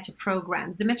call the meta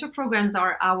programs. The meta programs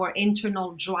are our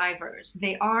internal drivers.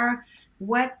 They are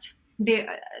what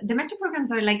the meta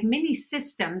programs are like mini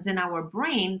systems in our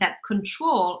brain that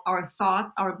control our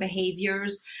thoughts, our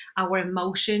behaviors, our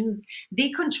emotions.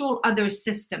 They control other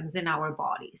systems in our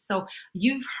body. So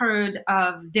you've heard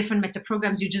of different meta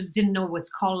programs, you just didn't know it was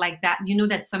called like that. You know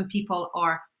that some people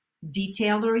are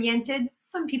detail oriented,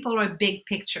 some people are big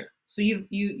picture. So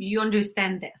you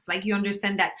understand this, like you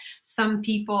understand that some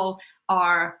people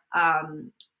are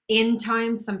in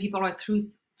time, some people are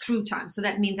through time. So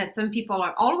that means that some people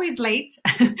are always late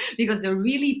because they're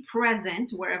really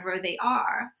present wherever they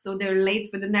are. So they're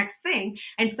late for the next thing.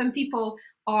 And some people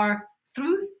are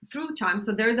through time.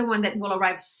 So they're the one that will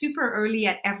arrive super early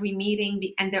at every meeting,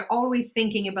 and they're always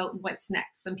thinking about what's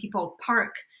next. Some people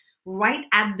park right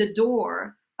at the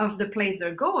door of the place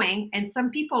they're going, and some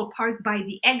people park by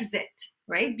the exit,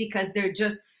 right? Because they're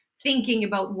just thinking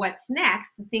about what's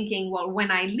next, thinking, well, when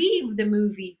I leave the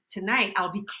movie tonight,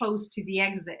 I'll be close to the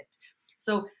exit.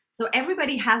 So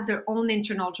everybody has their own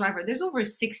internal driver. There's over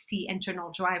 60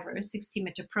 internal drivers, 60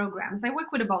 meta programs. I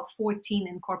work with about 14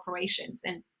 in corporations,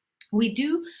 and we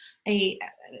do a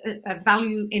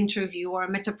value interview or a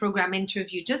meta program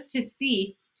interview just to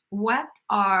see what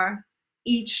are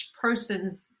each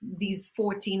person's, these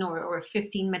 14 or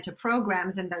 15 meta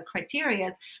programs and their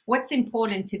criteria, what's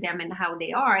important to them and how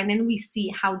they are. And then we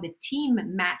see how the team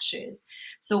matches.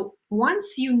 So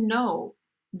once you know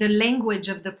the language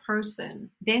of the person,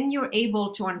 then you're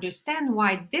able to understand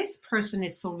why this person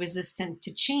is so resistant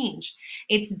to change.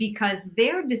 It's because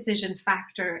their decision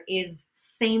factor is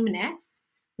sameness,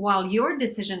 while your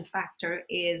decision factor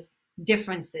is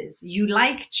differences. You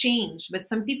like change, but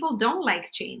some people don't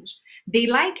like change. They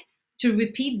like to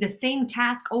repeat the same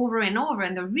task over and over,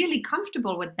 and they're really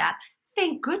comfortable with that.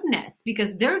 Thank goodness,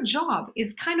 because their job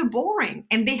is kind of boring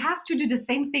and they have to do the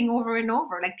same thing over and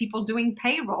over, like people doing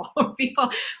payroll or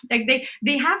people like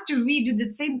they have to redo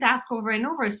the same task over and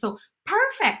over. So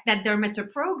perfect that their meta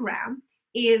program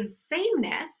is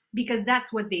sameness, because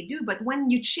that's what they do. But when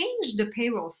you change the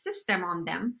payroll system on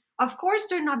them, of course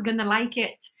they're not going to like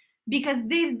it, because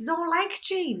they don't like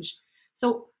change.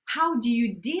 So how do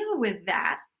you deal with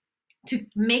that to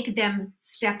make them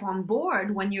step on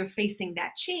board when you're facing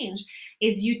that change?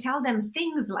 Is you tell them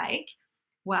things like,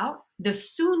 well, the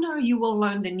sooner you will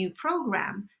learn the new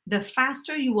program, the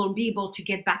faster you will be able to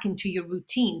get back into your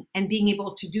routine and being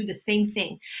able to do the same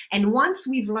thing. And once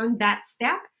we've learned that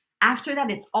step, after that,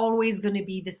 it's always going to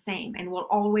be the same, and we're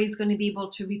always going to be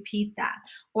able to repeat that.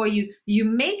 Or you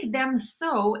make them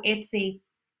so it's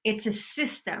a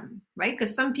system, right?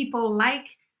 Because some people like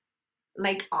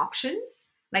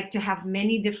options, like to have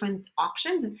many different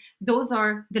options. Those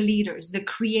are the leaders, the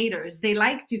creators. They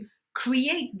like to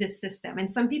create the system.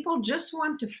 And some people just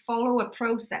want to follow a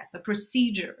process, a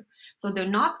procedure. So they're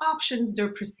not options, they're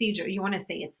procedure. You want to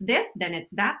say it's this, then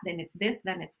it's that, then it's this,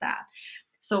 then it's that.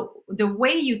 So the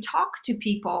way you talk to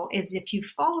people is if you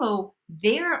follow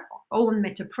their own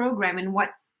meta program and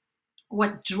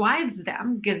what drives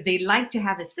them, because they like to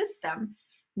have a system,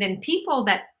 then people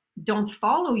that don't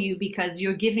follow you because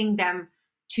you're giving them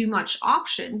too much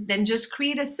options, then just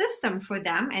create a system for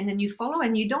them, and then you follow,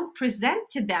 and you don't present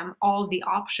to them all the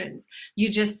options. You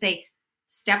just say,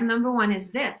 step number 1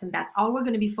 is this, and that's all we're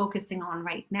going to be focusing on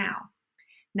right now.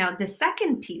 Now, the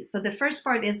second piece, so the first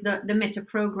part is the meta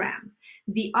programs.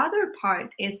 The other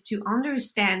part is to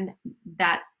understand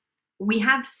that we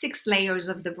have 6 layers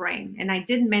of the brain. And I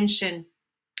did mention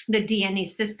the DNA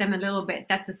system a little bit.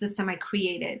 That's a system I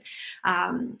created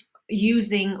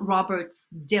using Robert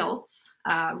Dilts'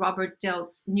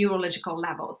 neurological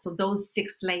levels. So those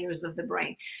 6 layers of the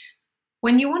brain.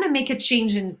 When you want to make a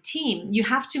change in a team, you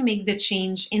have to make the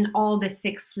change in all the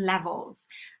 6 levels.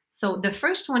 So the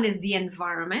first one is the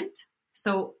environment.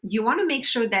 So you want to make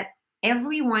sure that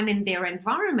everyone in their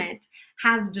environment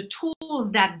has the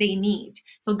tools that they need.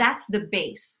 So that's the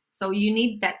base. So you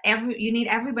need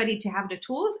everybody to have the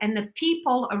tools, and the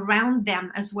people around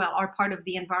them as well are part of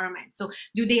the environment. So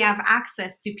do they have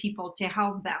access to people to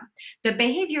help them? The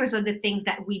behaviors are the things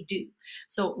that we do.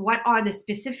 So what are the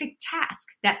specific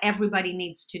tasks that everybody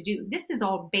needs to do? This is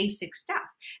all basic stuff.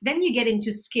 Then you get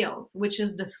into skills, which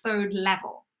is the third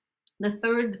level. The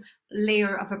third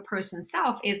layer of a person's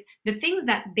self is the things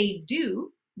that they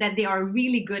do that they are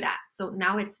really good at. So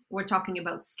now we're talking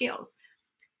about skills.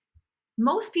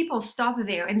 Most people stop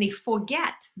there and they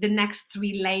forget the next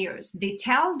 3 layers. They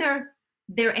tell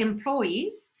their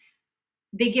employees,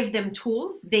 they give them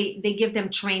tools, they give them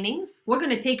trainings. We're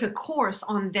going to take a course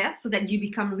on this so that you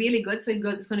become really good. So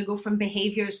it's going to go from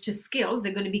behaviors to skills.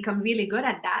 They're going to become really good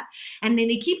at that. And then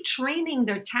they keep training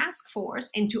their task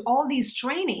force into all these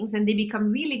trainings, and they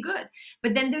become really good.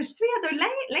 But then there's 3 other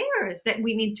layers that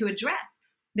we need to address.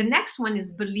 The next one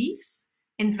is beliefs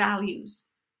and values.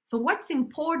 So what's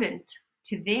important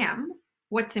to them?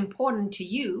 What's important to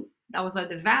you? Those are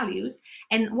the values.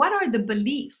 And what are the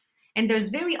beliefs? And there's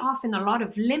very often a lot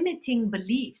of limiting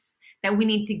beliefs that we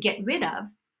need to get rid of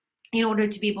in order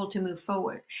to be able to move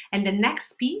forward. And the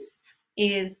next piece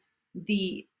is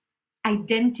the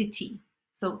identity.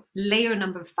 So layer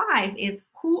number 5 is,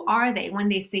 who are they when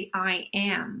they say I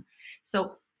am?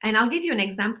 So, and I'll give you an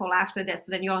example after this,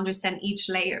 so then you'll understand each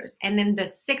layers. And then the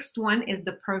 6th one is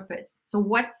the purpose. So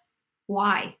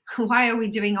why? Why are we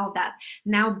doing all that?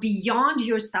 Now, beyond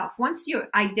yourself, once your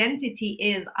identity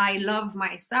is, I love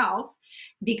myself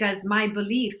because my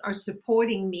beliefs are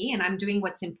supporting me and I'm doing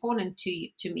what's important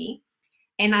to me.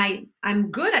 And I'm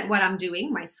good at what I'm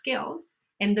doing, my skills.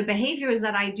 And the behaviors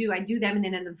that I do them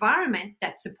in an environment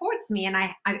that supports me, and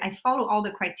I follow all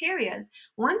the criterias.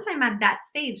 Once I'm at that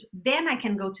stage, then I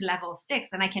can go to level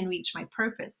 6 and I can reach my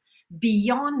purpose.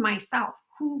 Beyond myself,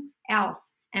 who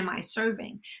else am I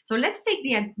serving? So let's take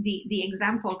the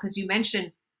example, because you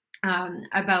mentioned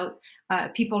about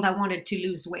people that wanted to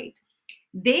lose weight.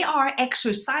 They are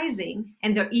exercising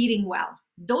and they're eating well.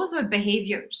 Those are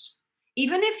behaviors.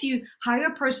 Even if you hire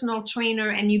a personal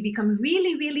trainer and you become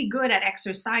really, really good at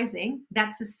exercising,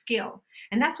 that's a skill.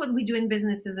 And that's what we do in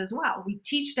businesses as well. We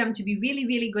teach them to be really,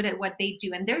 really good at what they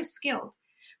do, and they're skilled.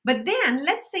 But then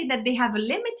let's say that they have a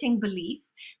limiting belief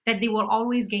that they will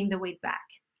always gain the weight back.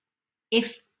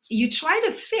 If you try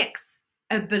to fix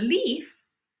a belief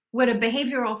with a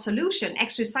behavioral solution,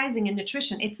 exercising and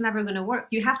nutrition, it's never going to work.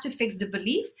 You have to fix the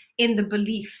belief in the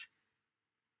belief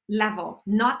level,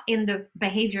 not in the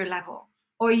behavior level.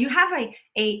 Or you have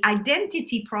a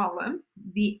identity problem,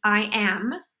 the I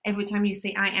am. Every time you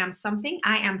say I am something,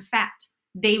 I am fat.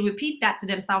 They repeat that to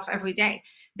themselves every day.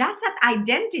 That's that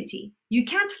identity. You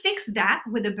can't fix that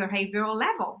with a behavioral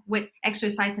level, with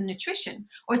exercise and nutrition.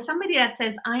 Or somebody that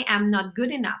says I am not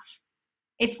good enough.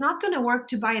 It's not going to work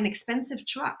to buy an expensive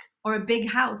truck or a big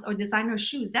house or designer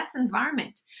shoes. That's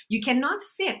environment. You cannot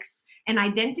fix an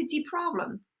identity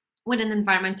problem with an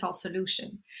environmental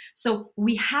solution. So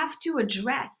we have to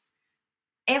address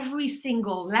every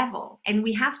single level, and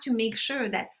we have to make sure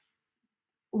that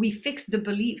we fix the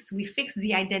beliefs, we fix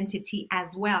the identity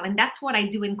as well. And that's what I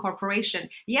do in corporation.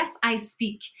 Yes, I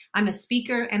speak. I'm a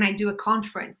speaker and I do a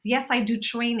conference. Yes, I do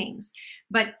trainings,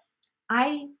 but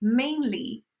I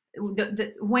mainly,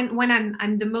 when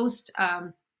I'm the most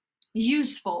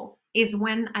useful is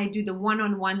when I do the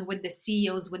one-on-one with the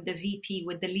CEOs, with the VP,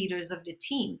 with the leaders of the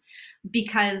team.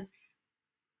 Because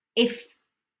if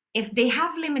they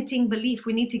have limiting belief,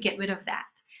 we need to get rid of that.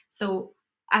 So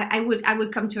I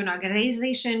would come to an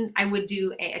organization, I would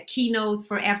do a keynote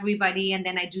for everybody, and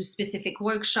then I do specific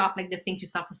workshop, like the Think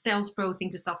Yourself a Sales Pro,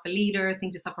 Think Yourself a Leader,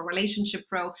 Think Yourself a Relationship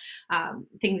Pro,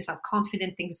 Think Yourself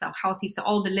Confident, Think Yourself Healthy. So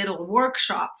all the little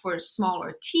workshop for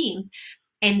smaller teams.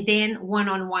 And then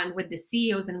one-on-one with the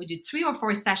CEOs, and we do 3 or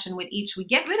 4 sessions with each. We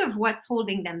get rid of what's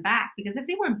holding them back, because if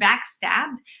they were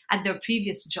backstabbed at their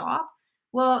previous job,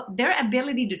 well, their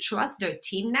ability to trust their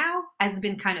team now has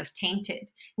been kind of tainted.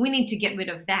 We need to get rid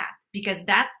of that, because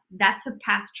that's a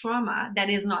past trauma that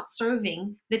is not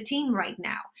serving the team right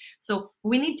now. So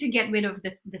we need to get rid of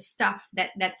the stuff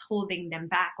that's holding them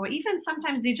back. Or even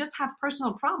sometimes they just have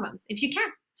personal problems. If you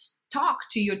can't talk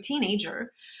to your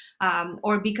teenager,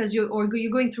 or because you're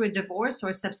going through a divorce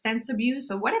or substance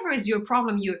abuse or whatever is your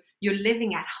problem, you're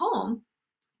living at home,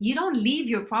 you don't leave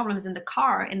your problems in the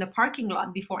car, in the parking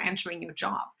lot before entering your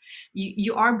job.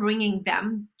 You are bringing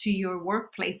them to your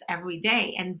workplace every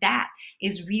day, and that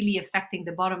is really affecting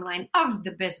the bottom line of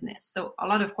the business. So a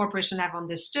lot of corporations have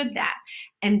understood that,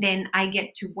 and then I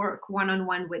get to work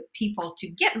one-on-one with people to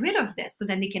get rid of this, so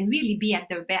then they can really be at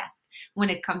their best when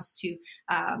it comes to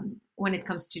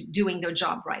doing their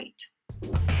job right.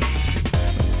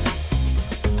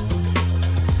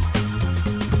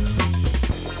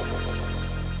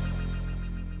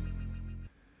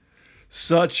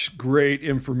 Such great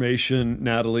information,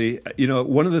 Natalie. You know,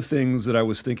 one of the things that I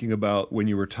was thinking about when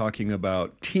you were talking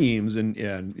about teams and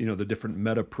you know, the different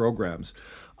meta programs,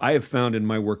 I have found in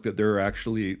my work that there are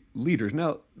actually leaders.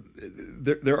 Now,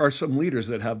 there are some leaders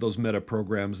that have those meta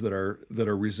programs that are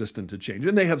resistant to change,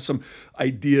 and they have some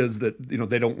ideas that, you know,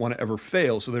 they don't want to ever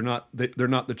fail. So they're not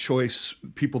the choice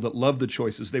people that love the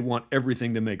choices. They want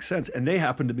everything to make sense, and they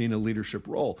happen to be in a leadership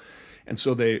role. And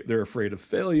so they're afraid of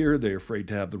failure, they're afraid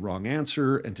to have the wrong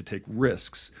answer and to take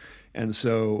risks. And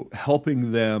so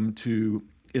helping them to,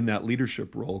 in that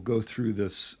leadership role, go through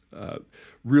this,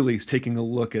 really taking a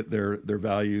look at their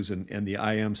values and the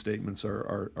I am statements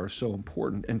are so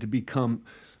important, and to become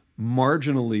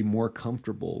marginally more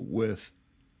comfortable with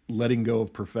letting go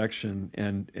of perfection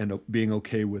and being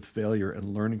okay with failure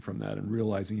and learning from that and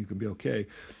realizing you can be okay.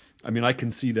 I mean, I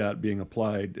can see that being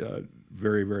applied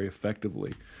very, very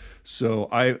effectively. So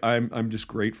I'm just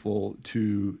grateful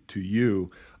to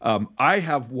you. I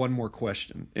have one more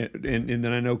question, and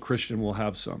then I know Christian will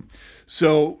have some.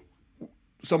 So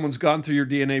someone's gone through your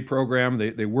DNA program,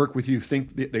 they work with you,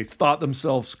 think they thought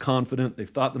themselves confident, they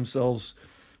thought themselves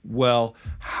well.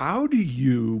 How do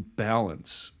you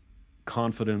balance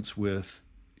confidence with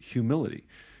humility?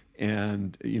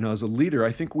 And as a leader,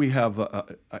 I think we have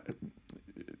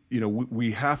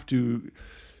we have to,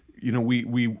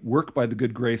 we work by the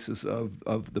good graces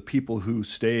of the people who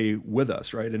stay with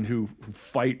us, right, and who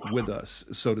fight with us,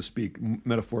 so to speak,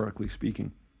 metaphorically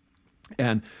speaking.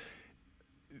 And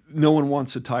no one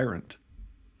wants a tyrant,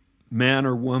 man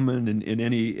or woman, in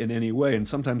any way. And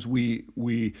sometimes we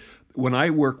when I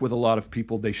work with a lot of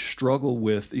people, they struggle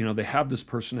with, they have this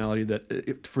personality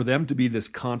that for them to be this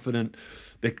confident,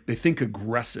 they think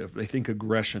aggressive, they think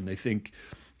aggression, they think,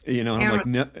 and I'm like,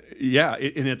 no, yeah,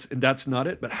 and that's not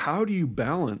it. But how do you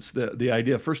balance the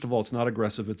idea? First of all, it's not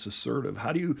aggressive, it's assertive.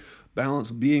 How do you balance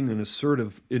being an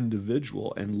assertive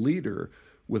individual and leader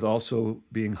with also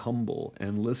being humble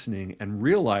and listening and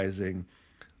realizing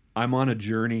I'm on a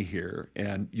journey here?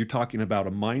 And you're talking about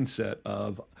a mindset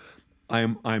of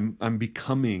I'm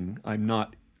becoming. I'm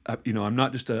not I'm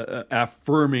not just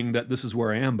affirming that this is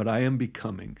where I am, but I am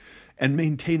becoming, and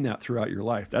maintain that throughout your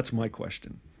life. That's my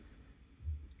question.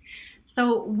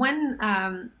 So when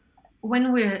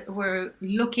we're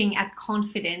looking at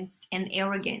confidence and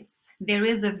arrogance, there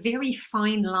is a very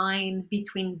fine line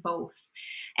between both.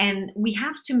 And we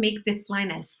have to make this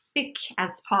line as thick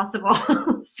as possible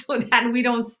so that we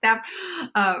don't step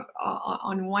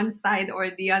on one side or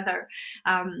the other.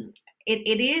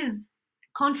 It is,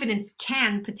 confidence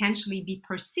can potentially be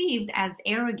perceived as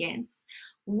arrogance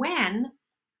when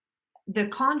the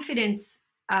confidence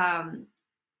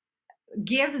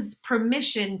gives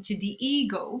permission to the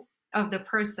ego of the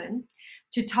person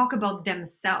to talk about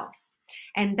themselves.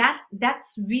 And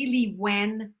that's really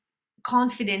when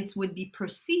confidence would be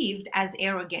perceived as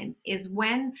arrogance, is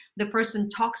when the person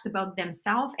talks about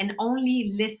themselves and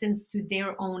only listens to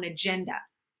their own agenda.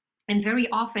 And very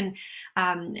often,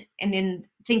 and in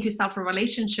Think Yourself a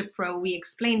Relationship Pro, we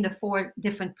explain the 4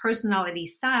 different personality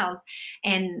styles,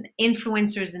 and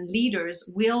influencers and leaders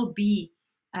will be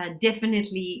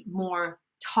definitely more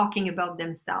talking about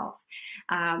themselves.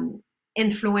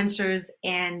 Influencers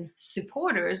and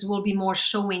supporters will be more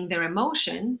showing their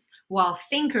emotions, while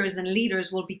thinkers and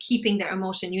leaders will be keeping their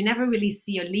emotion. You never really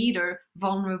see a leader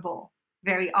vulnerable.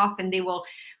 Very often they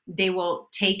will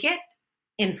take it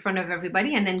in front of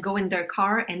everybody and then go in their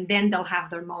car, and then they'll have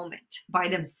their moment by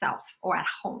themselves or at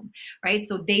home, right?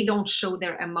 So they don't show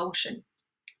their emotion.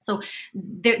 So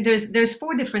there's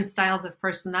 4 different styles of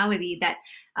personality that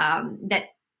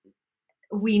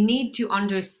we need to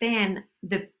understand.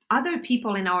 The other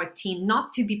people in our team,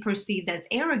 not to be perceived as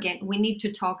arrogant, we need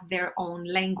to talk their own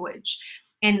language.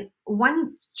 And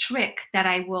one trick that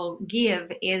I will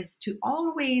give is to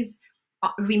always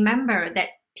remember that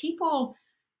people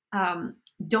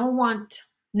don't want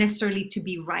necessarily to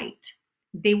be right.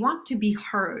 They want to be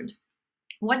heard.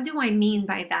 What do I mean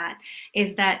by that?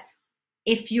 Is that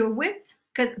if you're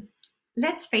because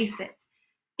let's face it,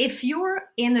 if you're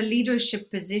in a leadership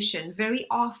position, very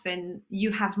often you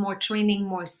have more training,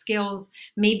 more skills.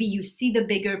 Maybe you see the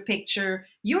bigger picture.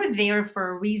 You're there for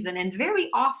a reason. And very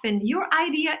often your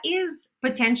idea is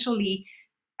potentially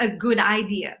a good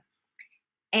idea.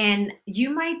 And you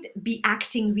might be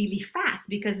acting really fast,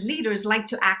 because leaders like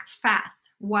to act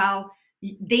fast, while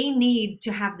they need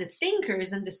to have the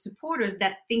thinkers and the supporters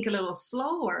that think a little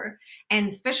slower. And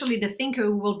especially the thinker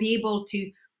who will be able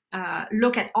to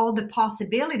look at all the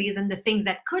possibilities and the things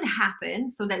that could happen,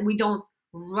 so that we don't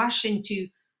rush into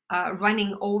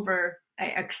running over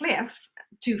a cliff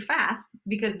too fast,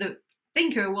 because the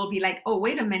thinker will be like, oh,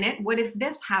 wait a minute, what if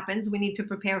this happens? We need to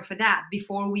prepare for that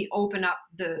before we open up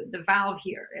the valve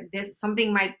here.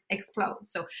 Something might explode.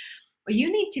 So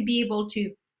you need to be able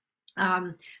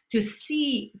to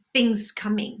see things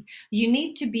coming. You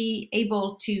need to be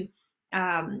able to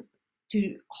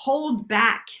hold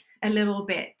back a little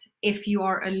bit if you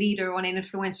are a leader or an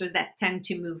influencer that tend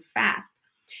to move fast.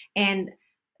 And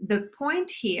the point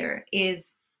here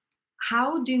is,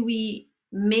 how do we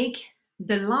make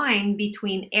the line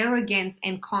between arrogance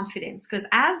and confidence? Because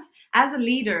as a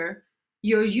leader,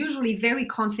 you're usually very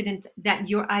confident that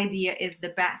your idea is the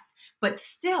best, but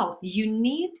still you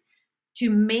need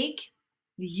to make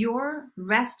your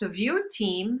rest of your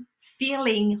team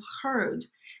feeling heard.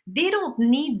 They don't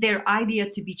need their idea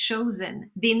to be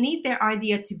chosen. They need their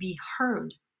idea to be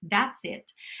heard. That's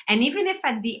it. And even if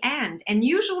at the end, and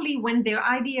usually when their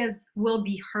ideas will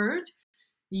be heard,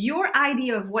 your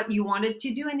idea of what you wanted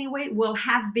to do anyway will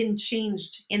have been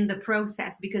changed in the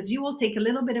process, because you will take a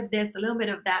little bit of this, a little bit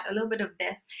of that, a little bit of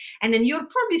this, and then you'll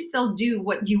probably still do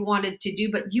what you wanted to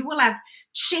do, but you will have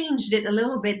changed it a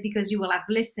little bit because you will have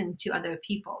listened to other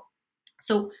people.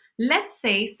 So let's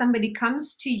say somebody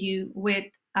comes to you with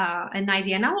an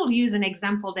idea, and I will use an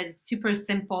example that is super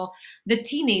simple. The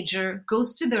teenager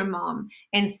goes to their mom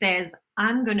and says,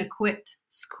 I'm going to quit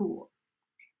school.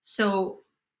 So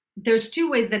there's two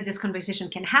ways that this conversation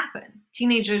can happen.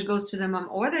 Teenagers goes to their mom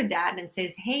or their dad and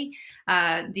says, hey,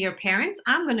 dear parents,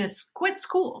 I'm going to quit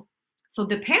school. So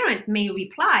the parent may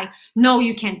reply, no,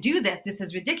 you can't do this. This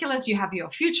is ridiculous. You have your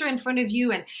future in front of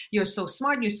you and you're so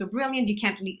smart. You're so brilliant.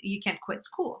 You can't quit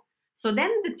school. So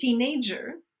then the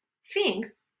teenager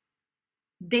thinks,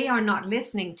 they are not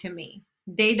listening to me.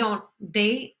 They know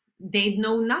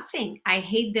nothing. I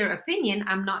hate their opinion.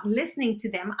 I'm not listening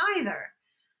to them either.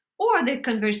 Or the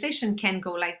conversation can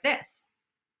go like this.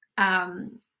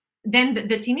 Then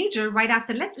the teenager, right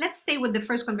after, let's stay with the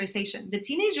first conversation. The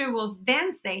teenager will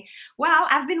then say, well,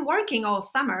 I've been working all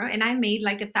summer and I made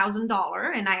like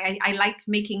 $1,000 and I like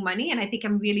making money and I think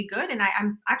I'm really good. And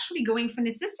I'm actually going for an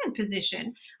assistant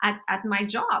position at my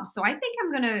job. So I think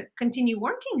I'm going to continue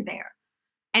working there.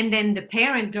 And then the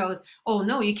parent goes, oh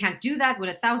no, you can't do that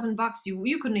with $1,000.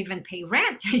 You couldn't even pay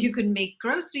rent. You couldn't make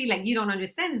grocery. Like, you don't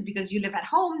understand this because you live at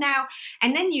home now.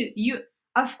 And then you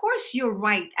of course you're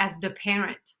right as the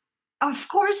parent. Of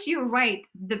course you're right.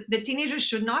 The teenager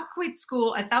should not quit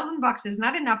school. $1,000 is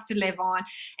not enough to live on.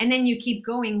 And then you keep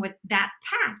going with that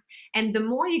path. And the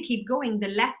more you keep going, the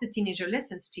less the teenager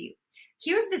listens to you.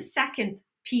 Here's the second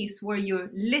piece where you're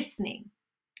listening.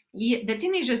 The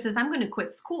teenager says, I'm going to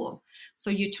quit school. So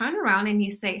you turn around and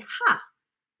you say,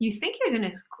 you think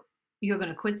you're going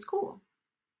to quit school.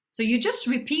 So you just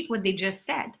repeat what they just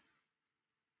said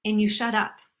and you shut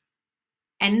up.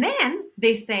 And then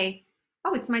they say,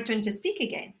 oh, it's my turn to speak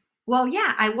again. Well,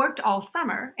 yeah, I worked all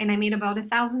summer and I made about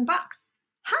 $1,000.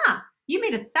 You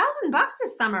made $1,000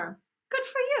 this summer. Good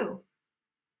for you.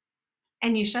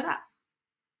 And you shut up.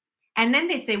 And then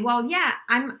they say, well, yeah,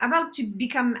 I'm about to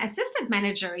become assistant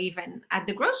manager even at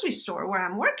the grocery store where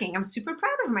I'm working. I'm super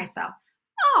proud of myself.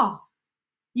 Oh,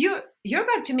 you're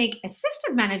about to make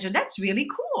assistant manager. That's really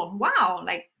cool. Wow.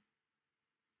 Like,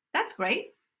 that's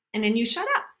great. And then you shut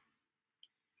up.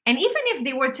 And even if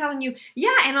they were telling you,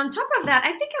 yeah, and on top of that,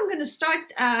 I think I'm going to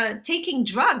start taking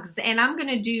drugs and I'm going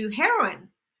to do heroin.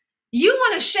 You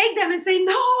want to shake them and say,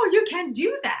 no, you can't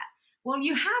do that. Well,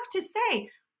 you have to say,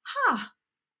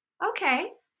 okay,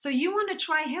 so you want to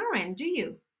try heroin, do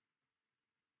you?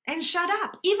 And shut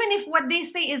up. Even if what they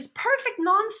say is perfect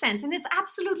nonsense and it's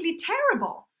absolutely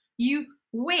terrible, you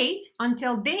wait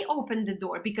until they open the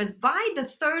door, because by the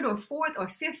third or fourth or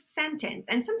fifth sentence,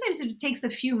 and sometimes it takes a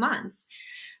few months,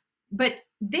 but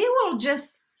they will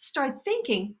just start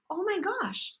thinking, oh my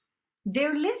gosh,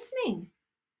 they're listening.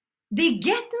 They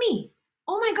get me.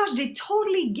 Oh my gosh, they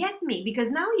totally get me,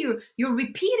 because now you're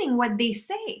repeating what they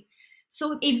say.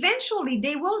 So eventually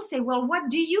they will say, well, what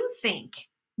do you think?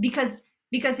 Because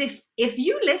if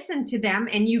you listen to them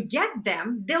and you get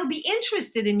them, they'll be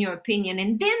interested in your opinion.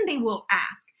 And then they will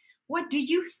ask, what do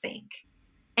you think?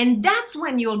 And that's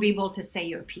when you'll be able to say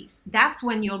your piece. That's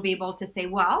when you'll be able to say,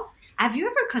 well, have you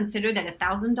ever considered that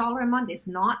 $1,000 a month is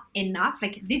not enough?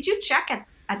 Like, did you check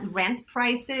at rent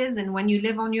prices? And when you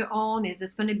live on your own, is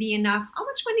this going to be enough? How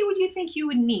much money would you think you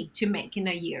would need to make in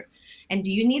a year? And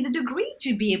do you need a degree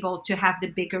to be able to have the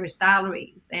bigger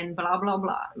salaries and blah, blah,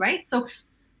 blah, right? So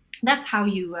that's how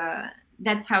you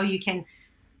can,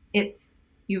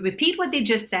 you repeat what they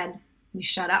just said, you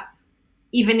shut up.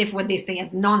 Even if what they say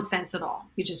is nonsense at all,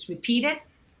 you just repeat it,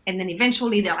 and then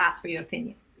eventually they'll ask for your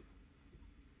opinion.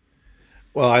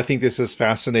 Well, I think this is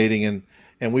fascinating,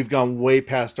 and we've gone way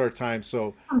past our time.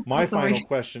 So my final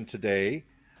question today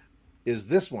is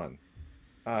this one.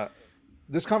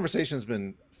 This conversation has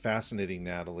been fascinating,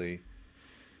 Natalie,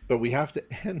 but we have to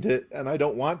end it, and I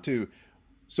don't want to.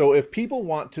 So if people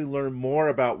want to learn more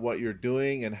about what you're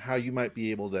doing and how you might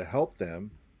be able to help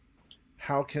them,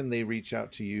 how can they reach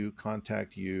out to you,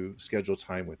 contact you, schedule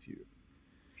time with you?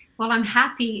 Well, I'm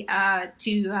happy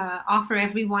to offer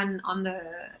everyone on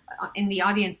in the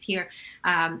audience here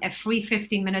a free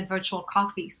 15-minute virtual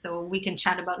coffee, so we can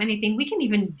chat about anything. We can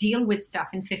even deal with stuff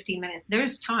in 15 minutes.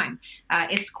 There's time.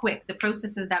 It's quick. The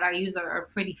processes that I use are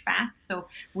pretty fast, so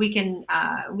we can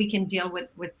deal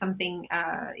with something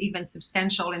even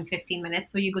substantial in 15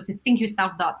 minutes. So you go to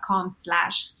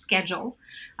thinkyourself.com/schedule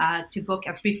to book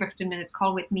a free 15-minute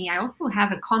call with me. I also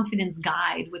have a confidence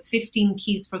guide with 15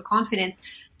 keys for confidence,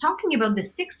 talking about the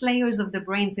 6 layers of the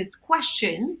brain. So it's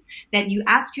questions that you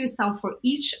ask yourself for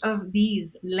each of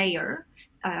these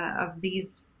of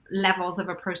these levels of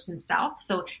a person's self.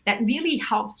 So that really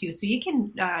helps you. So you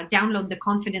can download the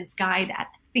confidence guide at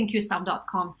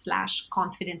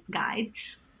thinkyourself.com/confidence guide.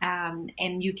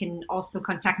 And you can also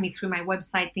contact me through my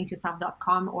website,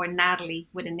 thinkyourself.com, or Natalie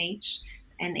with an H,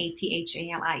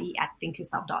 Nathali at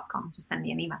thinkyourself.com. Just send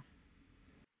me an email.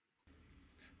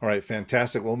 All right,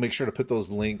 fantastic. We'll make sure to put those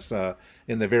links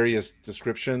in the various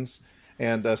descriptions.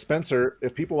 And Spencer,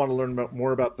 if people want to learn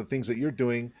more about the things that you're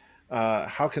doing,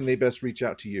 how can they best reach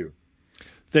out to you?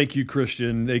 Thank you,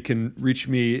 Christian. They can reach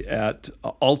me at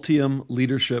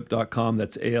altiumleadership.com.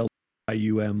 That's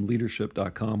ALIUM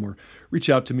leadership.com, or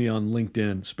reach out to me on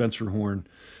LinkedIn, Spencer Horn.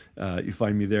 You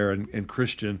find me there. And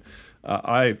Christian,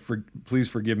 please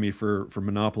forgive me for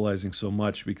monopolizing so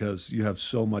much, because you have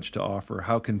so much to offer.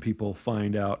 How can people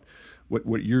find out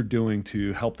what you're doing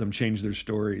to help them change their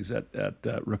stories at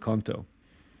Raconto?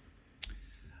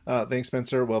 Thanks,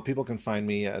 Spencer. Well, people can find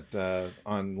me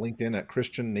on LinkedIn at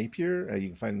Christian Napier.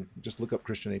 You can just look up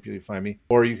Christian Napier, you find me.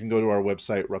 Or you can go to our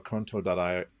website,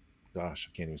 raconto.io. Gosh,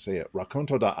 I can't even say it.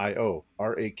 Raconto.io,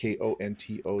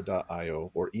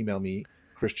 rakonto.io, or email me,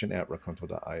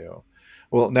 christian@raconto.io.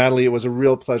 Well, Natalie, it was a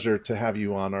real pleasure to have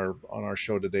you on our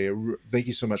show today. Thank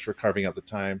you so much for carving out the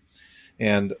time.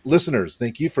 And listeners,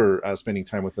 thank you for spending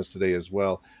time with us today as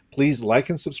well. Please like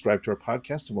and subscribe to our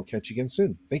podcast, and we'll catch you again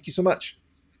soon. Thank you so much.